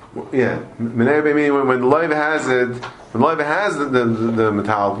 Yeah, Minei Bey meaning when the loiva has it, when the loiva has the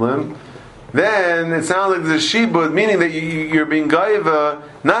metalplim, then it sounds like there's a shibud, meaning that you're being gaiva,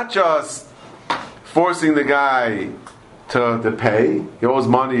 not just forcing the guy to pay. He owes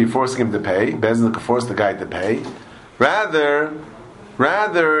money, you're forcing him to pay. Bezdin can force the guy to pay. Rather,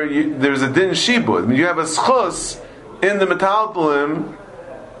 there's a din shibud. I mean, you have a schus in the metalplim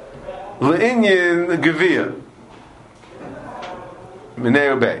le'inyin gevia.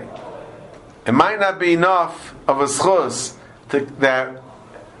 Minei Bey. It might not be enough of a schus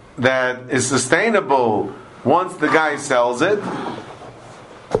that is sustainable once the guy sells it.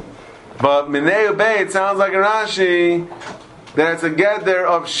 But Minei Bey, it sounds like a Rashi that it's a gather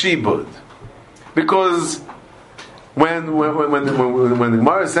of shibud, because when the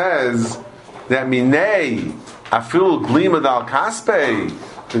Gemara says that Minei afil glimad al kaspei,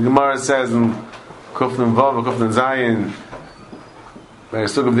 the Gemara says in Kufnan Vav, Kufnan Zayin,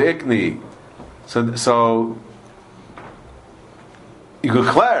 of the Ikni. So you could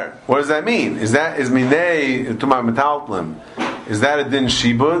declare. What does that mean? Is minei to my metalplim? Is that a din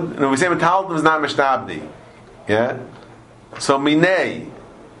shibud? No, we say metalplim is not mishtabdi. Yeah. So minei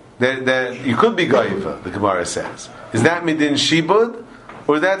that you could be gaiva. The Gemara says, is that midin shibud,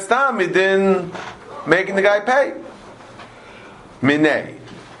 or is that stam midin making the guy pay? Minei.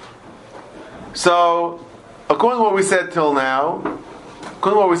 So according to what we said till now.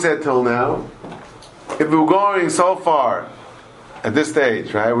 If we were going so far at this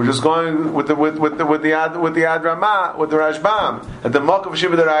stage, right? We're just going with the Ad Ramah, with the Rashbam. At the Mok of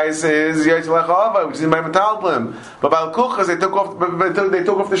Shiva the Rais is Yetz Lecha Ava, which is in my metalplim. But Bal Kuchas they took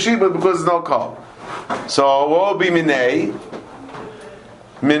off the Shiva because there's no call. So what will be Minei?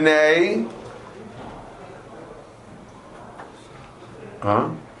 Minei Huh?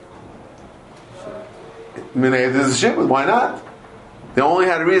 Minei is a shibud. Why not? They only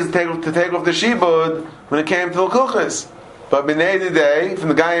had a reason to take off the shibud when it came to the kuchas. But minei today, from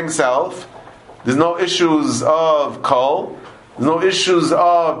the guy himself, there's no issues of kol. There's no issues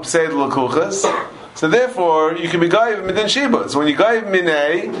of Seder L'Kuchas. So therefore, you can be Gaiv Midin Shiba. So when you Gaiv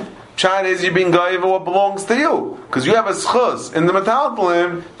Minei, Pshat is you're being Gaiv what belongs to you. Because you have a schus in the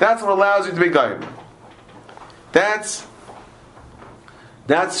Metalpalim, that's what allows you to be Gaiv. That's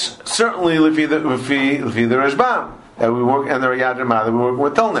certainly Lefi the Rashbam that we work, and the Riyad Ramah that we're working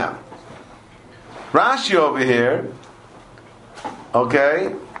with till now. Rashi over here,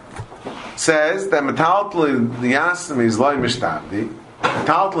 okay, says that metaltlim the yasmi is loy mishtabdi.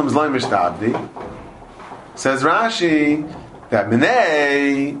 Metaltlim is loy mishtabdi. Says Rashi that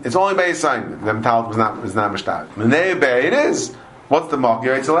minei it's only by assignment. The metaltlim is not mishtabdi. Minei bei it is. What's the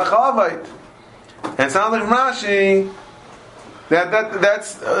makir? It's a lechavait. And it sounds like Rashi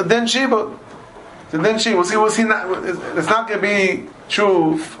that's din shiba. So din shiba. We'll see. It's not going to be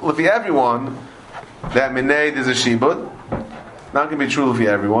true for everyone that minei is a shibud. Not going to be true for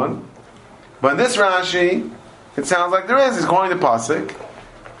everyone. But in this Rashi, it sounds like there is. He's calling the pasuk.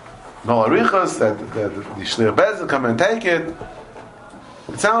 No arichas that the shliach bezin come and take it.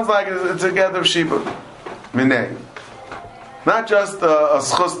 It sounds like it's a gather of shibud minei, not just a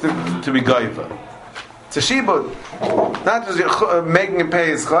schus to be gaiva. It's a shibud, not just making it pay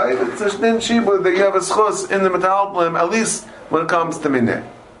his chayv. It's a shibud that you have a schus in the metalpalim, at least when it comes to minei.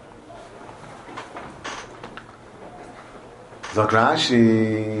 Zok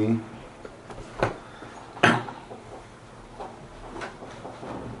Rashi.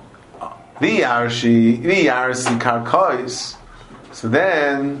 The Yarsi Karkois. So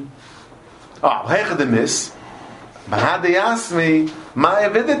then, Hechademis, Bahad Yasmi, Maya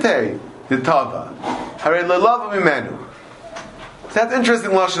Vidite, the Tava. Hare Lelava Mimenu. So that's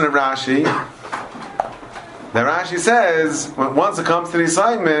interesting Lashon of Rashi. That Rashi says, once it comes to the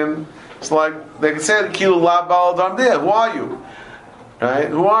assignment, it's like, they can say, Kilu Labal Damdeh, who are you? Right?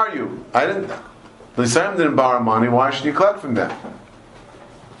 Who are you? The assignment didn't borrow money, why should you collect from them?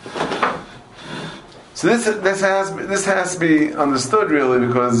 So this has to be understood really,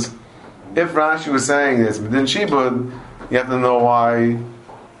 because if Rashi was saying this, but then Shibud, you have to know why.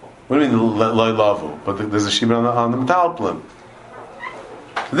 What do you mean loy lavu? But there's a Shibud on the metalplim.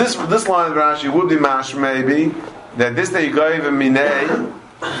 This line of Rashi would be mash maybe that this that you gave him minei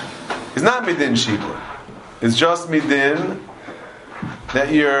is not midin Shibud. It's just midin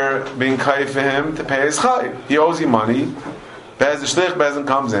that you're being kai for him to pay his chayv. He owes you money. The shliach bezin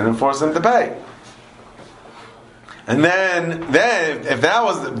comes in and forces him to pay. And then if that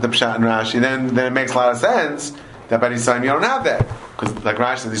was the pshat in Rashi, then it makes a lot of sense that by Yisrael you don't have that, because like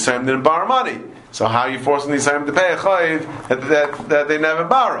Rashi said, Yisrael didn't borrow money. So how are you forcing Yisrael to pay a chayiv that they never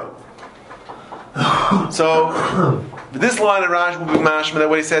borrowed? So this line of Rashi will be mashma that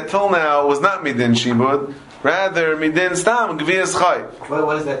what he said till now was not midin shibud, rather midin stam gvias chayiv.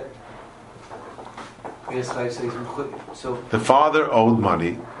 What is that? So the father owed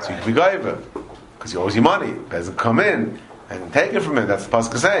money, so you can be gaiva. Because he owes you money. He doesn't come in and take it from him. That's the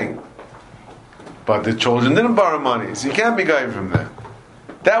pasuk saying. But the children didn't borrow money, so you can't be going from them.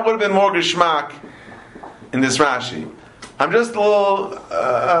 That would have been more geschmack in this Rashi. I'm just a little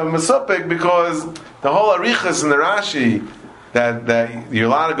masupik because the whole arichas in the Rashi that you're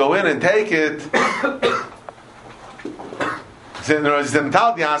allowed to go in and take it. He says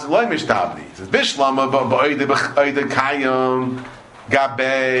Bishlama ba'oide kayim.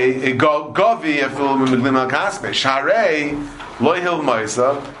 Gabe Govi Efil Miglim Al Kaspe Sharei Loihil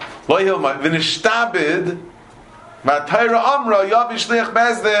Moisa Loihil Vinishtabid Vatayra Amra Yavi Shliach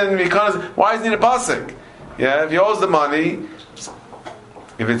Bezdin because why is he in a pasuk? Yeah, if he owes the money,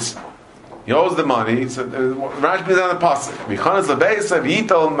 he owes the money. So Rashi is on the pasuk. Because the base of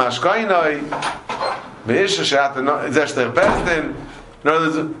Yital Mashkainai Veisha Shat Zeshliach Bezdin. In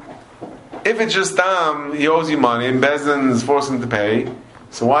other words, if it's just he owes you money and Bezdin is forcing him to pay,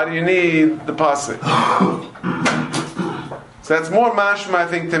 so why do you need the pasuk? So that's more mashma, I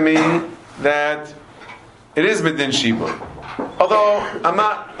think, to me, that it is midin shibud. Although I'm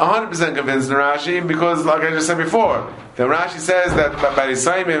not 100% convinced in Rashi, because like I just said before, the Rashi says that by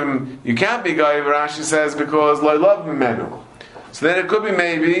Yisraelim you can't be gaiva. Rashi says because lo love mimenu. So then it could be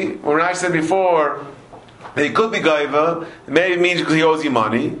maybe when Rashi said before that he could be gaiva, it maybe means because he owes you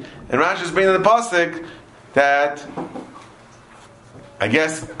money. And Rashi is bringing the pasuk that I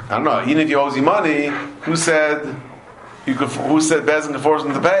guess I don't know. Even if he owes you money, who said Bezdin could force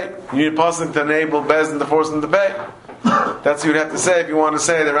him to pay? You need a pasuk to enable Bezdin to force him to pay. That's what you'd have to say if you want to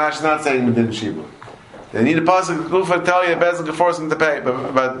say that Rashi is not saying Medin Shibu. They need a pasuk gufa tell you Bezdin can force him to pay,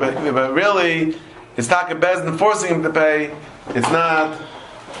 but really, it's Taka Bezdin forcing him to pay. It's not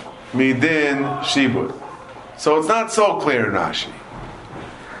midin shibud. So it's not so clear in Rashi.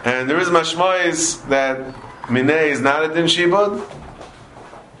 And there is mashmais that minay is not a din shibud.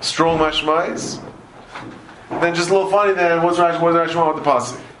 Strong mashmais. Then just a little funny. Then what's Rashi want with the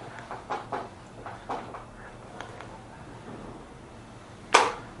pasuk?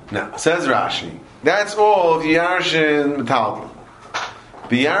 Now says Rashi. That's all of Yarshin Metaltal.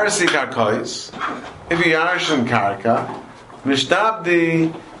 The Yarsi Karkois, if you Yarshin Karka,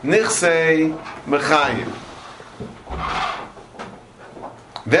 Mishtabdi Nichsei Mechayim.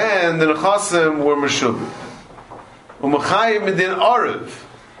 Then the Nechasim were Meshubi. Umechayim Medin Orev.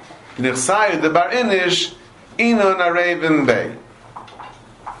 Nichsai the Bar Inish Inon Arevim Bay.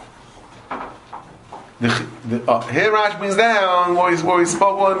 Here Rashi brings down where he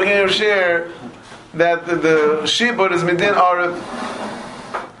spoke on the beginning of Shir that the Shibud is Medin Orev.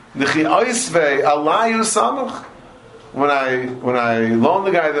 The Chi'oisvei Alayu Samach. When I loaned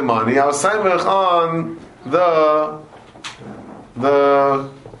the guy the money, I was samach on the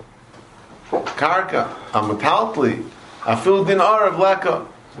karka. I'm a taltli. I feel din arav leka.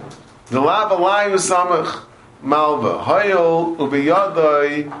 The lav alayu samach malva hoyol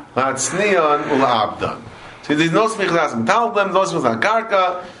ubiyadai latznion ulaabdan. So there's no smichas on taldim, no smichas on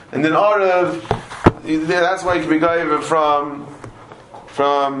karka, and then arav. That's why you can be goyim from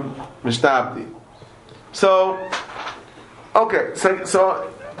Mishtabdi. So, okay,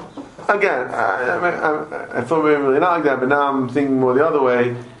 so again, I thought we were really not like that, but now I'm thinking more the other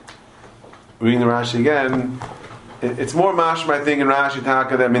way. Reading the Rashi again, it's more mashma, I think, in Rashi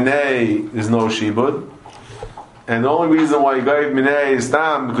Taka that Minei is no shibud, and the only reason why you gave Minei is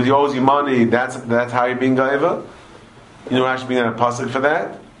tam because he owes you money. That's how you're being gaiva. You know, Rashi being a pasuk for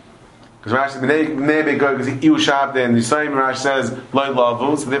that. Because Rashi Minei because he ushabde and the same Rashi says loy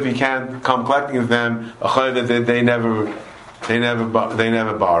lavu, so if you can't come collecting with them a chayv that they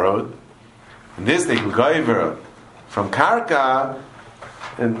never borrowed. And this they can gaiva from karka,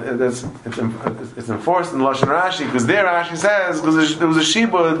 and it's enforced in Lashon Rashi because there Rashi says because there was a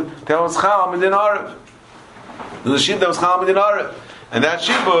shibud that was chal midin arev. There was a shibud that was chal midin arev, and that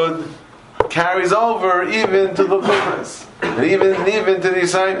shibud carries over even to the chumras and even to the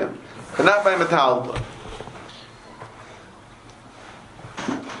Yisayim. But not by metal.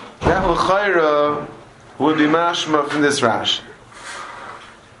 That l'chayra would be mashma from this Rashi.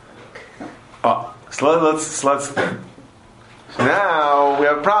 Oh, so let's think. So now we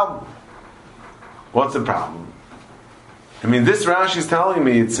have a problem. What's the problem? I mean, this Rashi is telling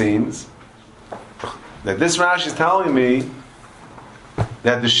me, it seems, that the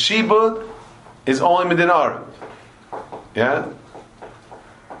shibud is only midin arev. Yeah.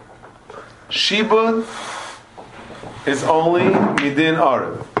 Shibud is only midin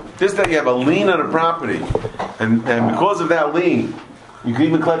arev. Just that you have a lien on a property, and because of that lien, you can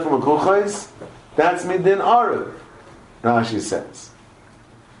even collect from a kuchais. That's midin arev. Rashi says,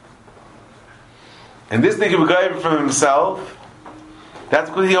 and this thing can be given from himself. That's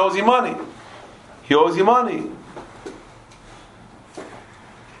because he owes you money. He owes you money.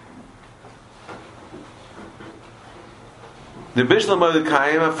 The Bishlam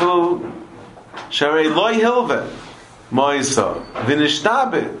Mordechayim afilu. Sharei loy hilve moisa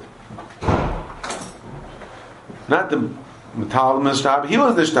v'nishtabed. Not the metal nishtabed. He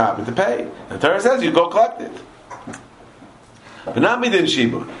was nishtabed to pay. The Torah says you go collect it, but not midin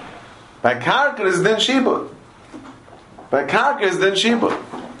shibud. By karka is din shibud.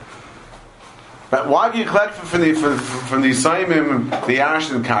 But why do you collect from the Yisayim, the Arash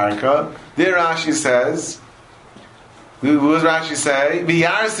and karka? There Rashi says. What does Rashi say?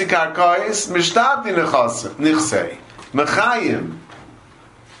 V'yarsi karkois mishtabdi nichsei mechayim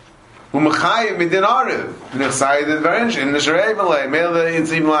u'mechayim midin arev nichsei the dvarinsh in nisharei v'lei mele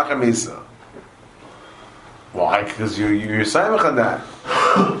yitzim lachamisa. Why? Because you're saimach on that.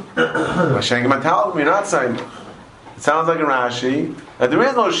 Mashengi matal, you're not saimach. It sounds like in Rashi that there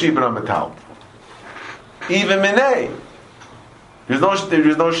is no shibud on matal. Even minei. There is no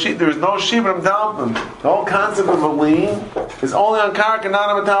shibud on metalpin. The whole concept of a lien is only on karka, not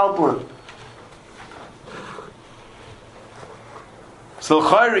on metalpin.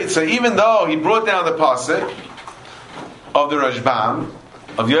 So even though he brought down the pasuk of the Rashbam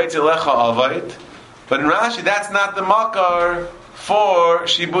of Yoytze Lecha Avait, but in Rashi that's not the makar for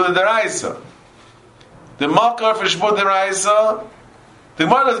shibud deraisa. The makar for shibud deraisa, the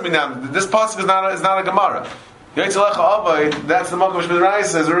Gemara doesn't mean that. This pasuk is not a Gemara. Yoytze Lecha Avait, that's the makar for shibud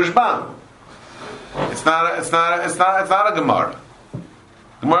deraisa is a Rashbam. It's not a Gemara. The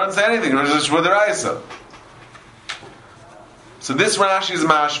Gemara doesn't say anything. It's shibud deraisa. So this Rashi is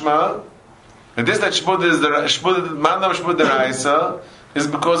mashma, and this that shbud is the mandam shbud deraisa is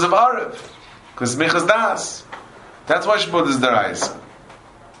because of Arev, because michas das. That's why shbud is deraisa.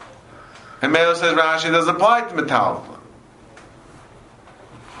 And Melo says Rashi doesn't apply to metal.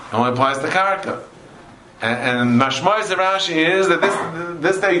 It only applies to karka. And mashma is the Rashi is that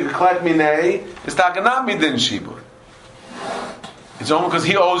this that you can collect minay is takanam midin shibud. It's only because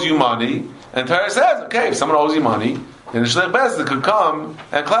he owes you money, and Torah says, okay, if someone owes you money, then the shliach bezdin could come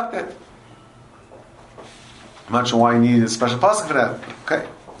and collect it. I'm not sure why you need a special pasuk for that. Okay,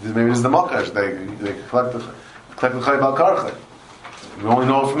 maybe this is the malkash. They collect the chay bal karcha. We only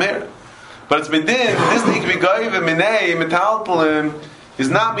know it from here. But it's midin. This thing can be goyim and minay metalpalim is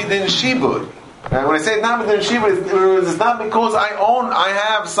not midin shibud. And when I say it's not midin shibud, it's not because I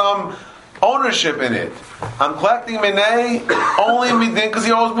have some ownership in it. I'm collecting minay only midin because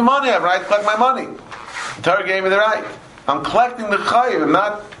he owes me money. I have a right to collect my money. The Torah gave me the right. I'm collecting the chayiv. I'm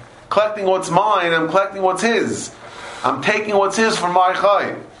not collecting what's mine. I'm collecting what's his. I'm taking what's his from my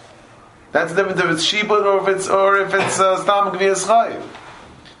chayiv. That's the difference if it's shibud or if it's stam gvias chayiv.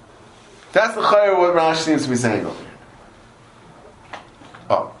 That's the chayiv what Rashi seems to be saying over here.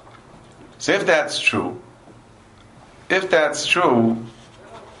 Oh, so if that's true,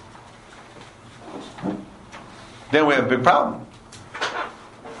 then we have a big problem.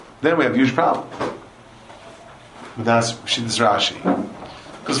 Then we have a huge problem. But that's Shittas Rashi.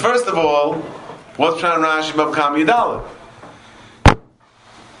 Because first of all, what's trying Rashi Bab Kam Yidaleh?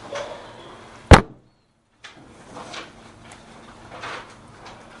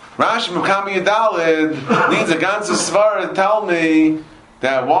 Rashi Bab Kam Yidaleh needs a ganze svara to tell me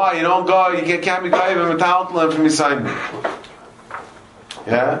that why you don't go, you can't be goyim and metaltalim from Yisayim.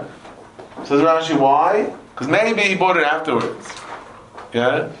 Yeah? Says Rashi, why? Because maybe he bought it afterwards.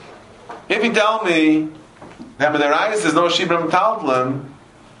 Yeah? If you tell me that with their eyes there's no shibra metaltalim,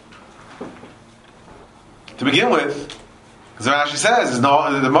 to begin with, because Rashi says there's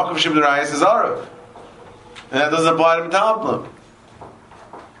no, the Makav shibra rayis is Arav. And that doesn't apply to metaltalim.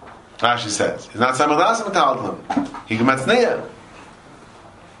 Rashi says. He's not simultaneous metaltalim. He commits niyah.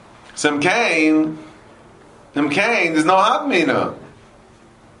 Some Cain, there's no havmina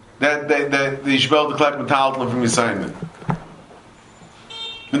that you should be able to collect metaltalim from Yisayim.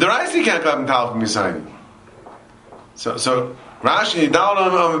 The Raisi can't collect metaltalim from Yisayim. So Rashi Yidaleh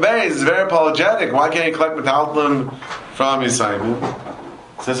Amabei is very apologetic. Why can't you collect metaltalim from Yisayim?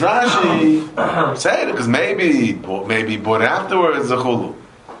 Says Rashi, say it because maybe bought afterwards the chulu.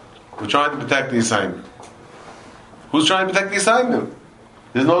 We're trying to protect the Yisayim. Who's trying to protect the Yisayim?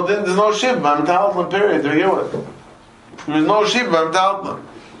 There's no shib by metaltalim. Period. There you it. There's no shib by metaltalim.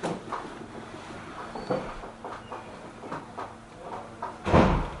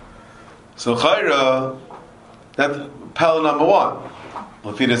 So Chayra, that's Pella number one.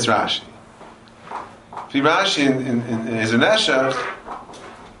 Lefidas Rashi. If Rashi in Ezer Neshech,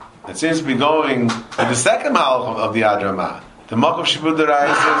 it seems to be going to the second halach of the Adramah. The Makav Shibud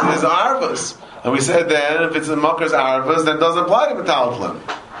Derayis is Arvus. And we said then, if it's the Makar's Arvus, then it doesn't apply to Metaltalim.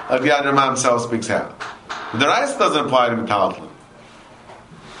 Like the Adramah himself speaks out. But the Reis doesn't apply to Metaltalim.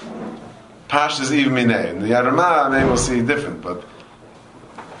 Pashtas even Minei. And the Adramah, maybe we'll see different, but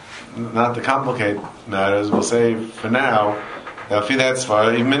not to complicate matters, we'll say for now, that that's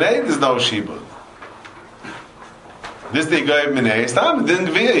far, even Minei there's no Shibud. This day gave Minei, it's not, it didn't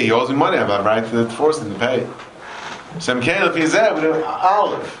gvia, he owes me money, I have a right to force him to pay. So I'm Caleb, he's there, we don't,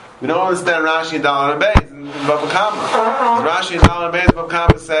 Aleph. We don't understand Rashi and Dalar and Beis in Bava Kama. Rashi and Dalar and Beis in Bava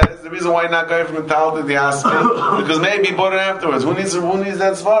Kama says, the reason why you're not going from the Tal to the Asmi, because maybe he bought it afterwards. Who needs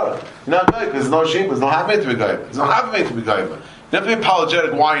that svara? You're not going, because there's no sheep, there's no having to be going. There's no having to be going. You have to be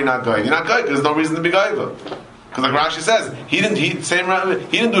apologetic why you're not going. You're not going, because there's no reason to be going. Because like Rashi says, he didn't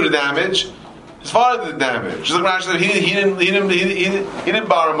do the damage. His father did the damage. Just like Rashi said, he didn't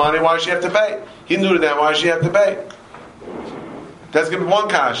borrow money, why should he have to pay? He didn't do the damage, why should he have to pay? That's going to be one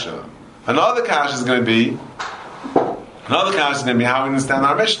kasha. Another kasha is going to be how we understand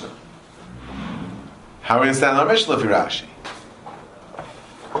our Mishnah. How we understand our Mishnah for Rashi.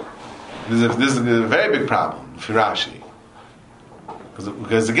 This is a very big problem for Rashi.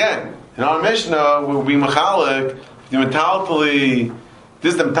 Because again, in our Mishnah, we'll be machalik, the metaltali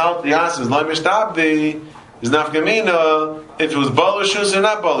yasim is like mishtabdi, is nafgamina, if it was balashus or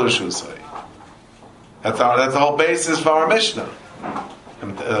not balashusai. That's the whole basis for our Mishnah.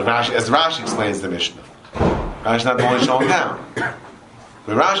 As Rashi explains the Mishnah. Rashi's not the only showing down.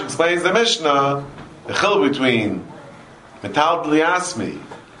 When Rashi explains the Mishnah, the chil between metal yasmi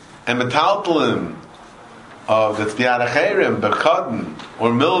and metaltalim of that's bi'aracherim, berchadin,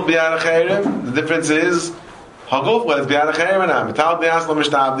 or mil bi'aracherim, the difference is Haguf, when it's b'yad ha'chayim or not. Metal b'yas lo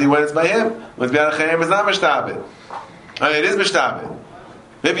mishtabdi when it's by him. When it's b'yad ha'chayim, it's not mishtabed. It is mishtabed.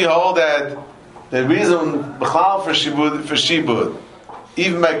 Maybe you hold that the reason b'chlal for shibud,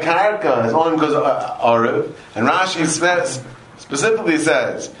 even by karka, is only because of Arav. And Rashi specifically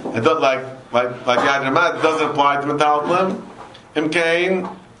says, it does, like Yad Ramad, it doesn't apply to metaltlim. Imkain,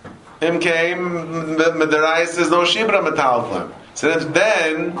 Medarais is no shibra metaltlim. So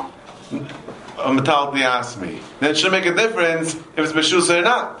then a metaltli asks me. Then it should make a difference if it's b'shusa or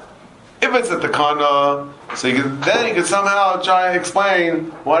not. If it's at the kana, so you can somehow try to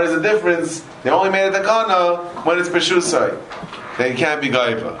explain what is the difference. They only made it the kana when it's b'shusa. Then it can't be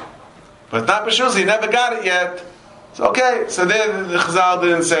gaiva. But it's not b'shusa, you never got it yet. So okay, so then the Chazal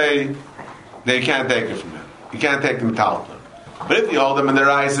didn't say they can't take it from him. You can't take the metaltlim. But if you hold them in their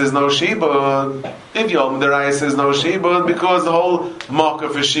eyes, there's no shibud. If you hold them in their eyes, there's no shibud, because the whole mocker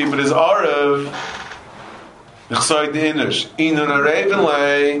for shibud is arav. Nechsoy d'inish inun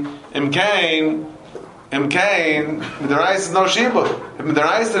arevenlei imkain. In their eyes, there's no shibud. If in their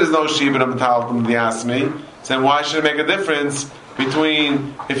eyes there is no shibud, I'm talking the asmi. Then why should it make a difference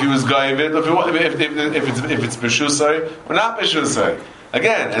between if he was gaivid, if it's b'shusay or not b'shusay?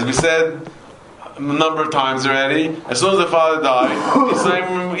 Again, as we said a number of times already, as soon as the father died, he's saying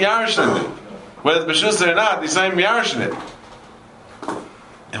yarshin it. Whether it's b'shusay or not, he's saying yarshin it.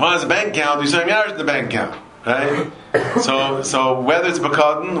 If one has a bank account, he's saying yarshin the bank account, right? So whether it's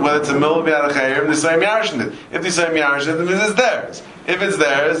b'kadon, whether it's a mill of yadachayim, they're saying yarshin it. If they're saying yarshin it, then it's theirs. If it's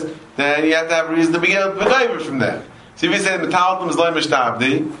theirs, then you have to have a reason to be able to be from them. So if you say metaltlim is loy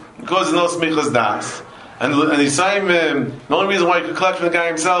mishtabdi, because there's no smichas das, and he's saying the only reason why you could collect from the guy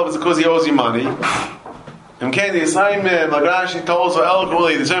himself is because he owes you money. And the assignment, like Rashi told so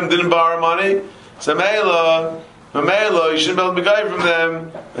eloquently, the same didn't borrow money. So Mela, you shouldn't be able to be guy from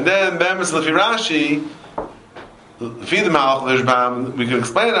them. And then Bemis Lefi Rashi, feed the Malach Lishbam, we could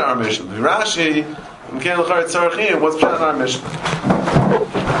explain our mission. Lefi Rashi, what's our mission?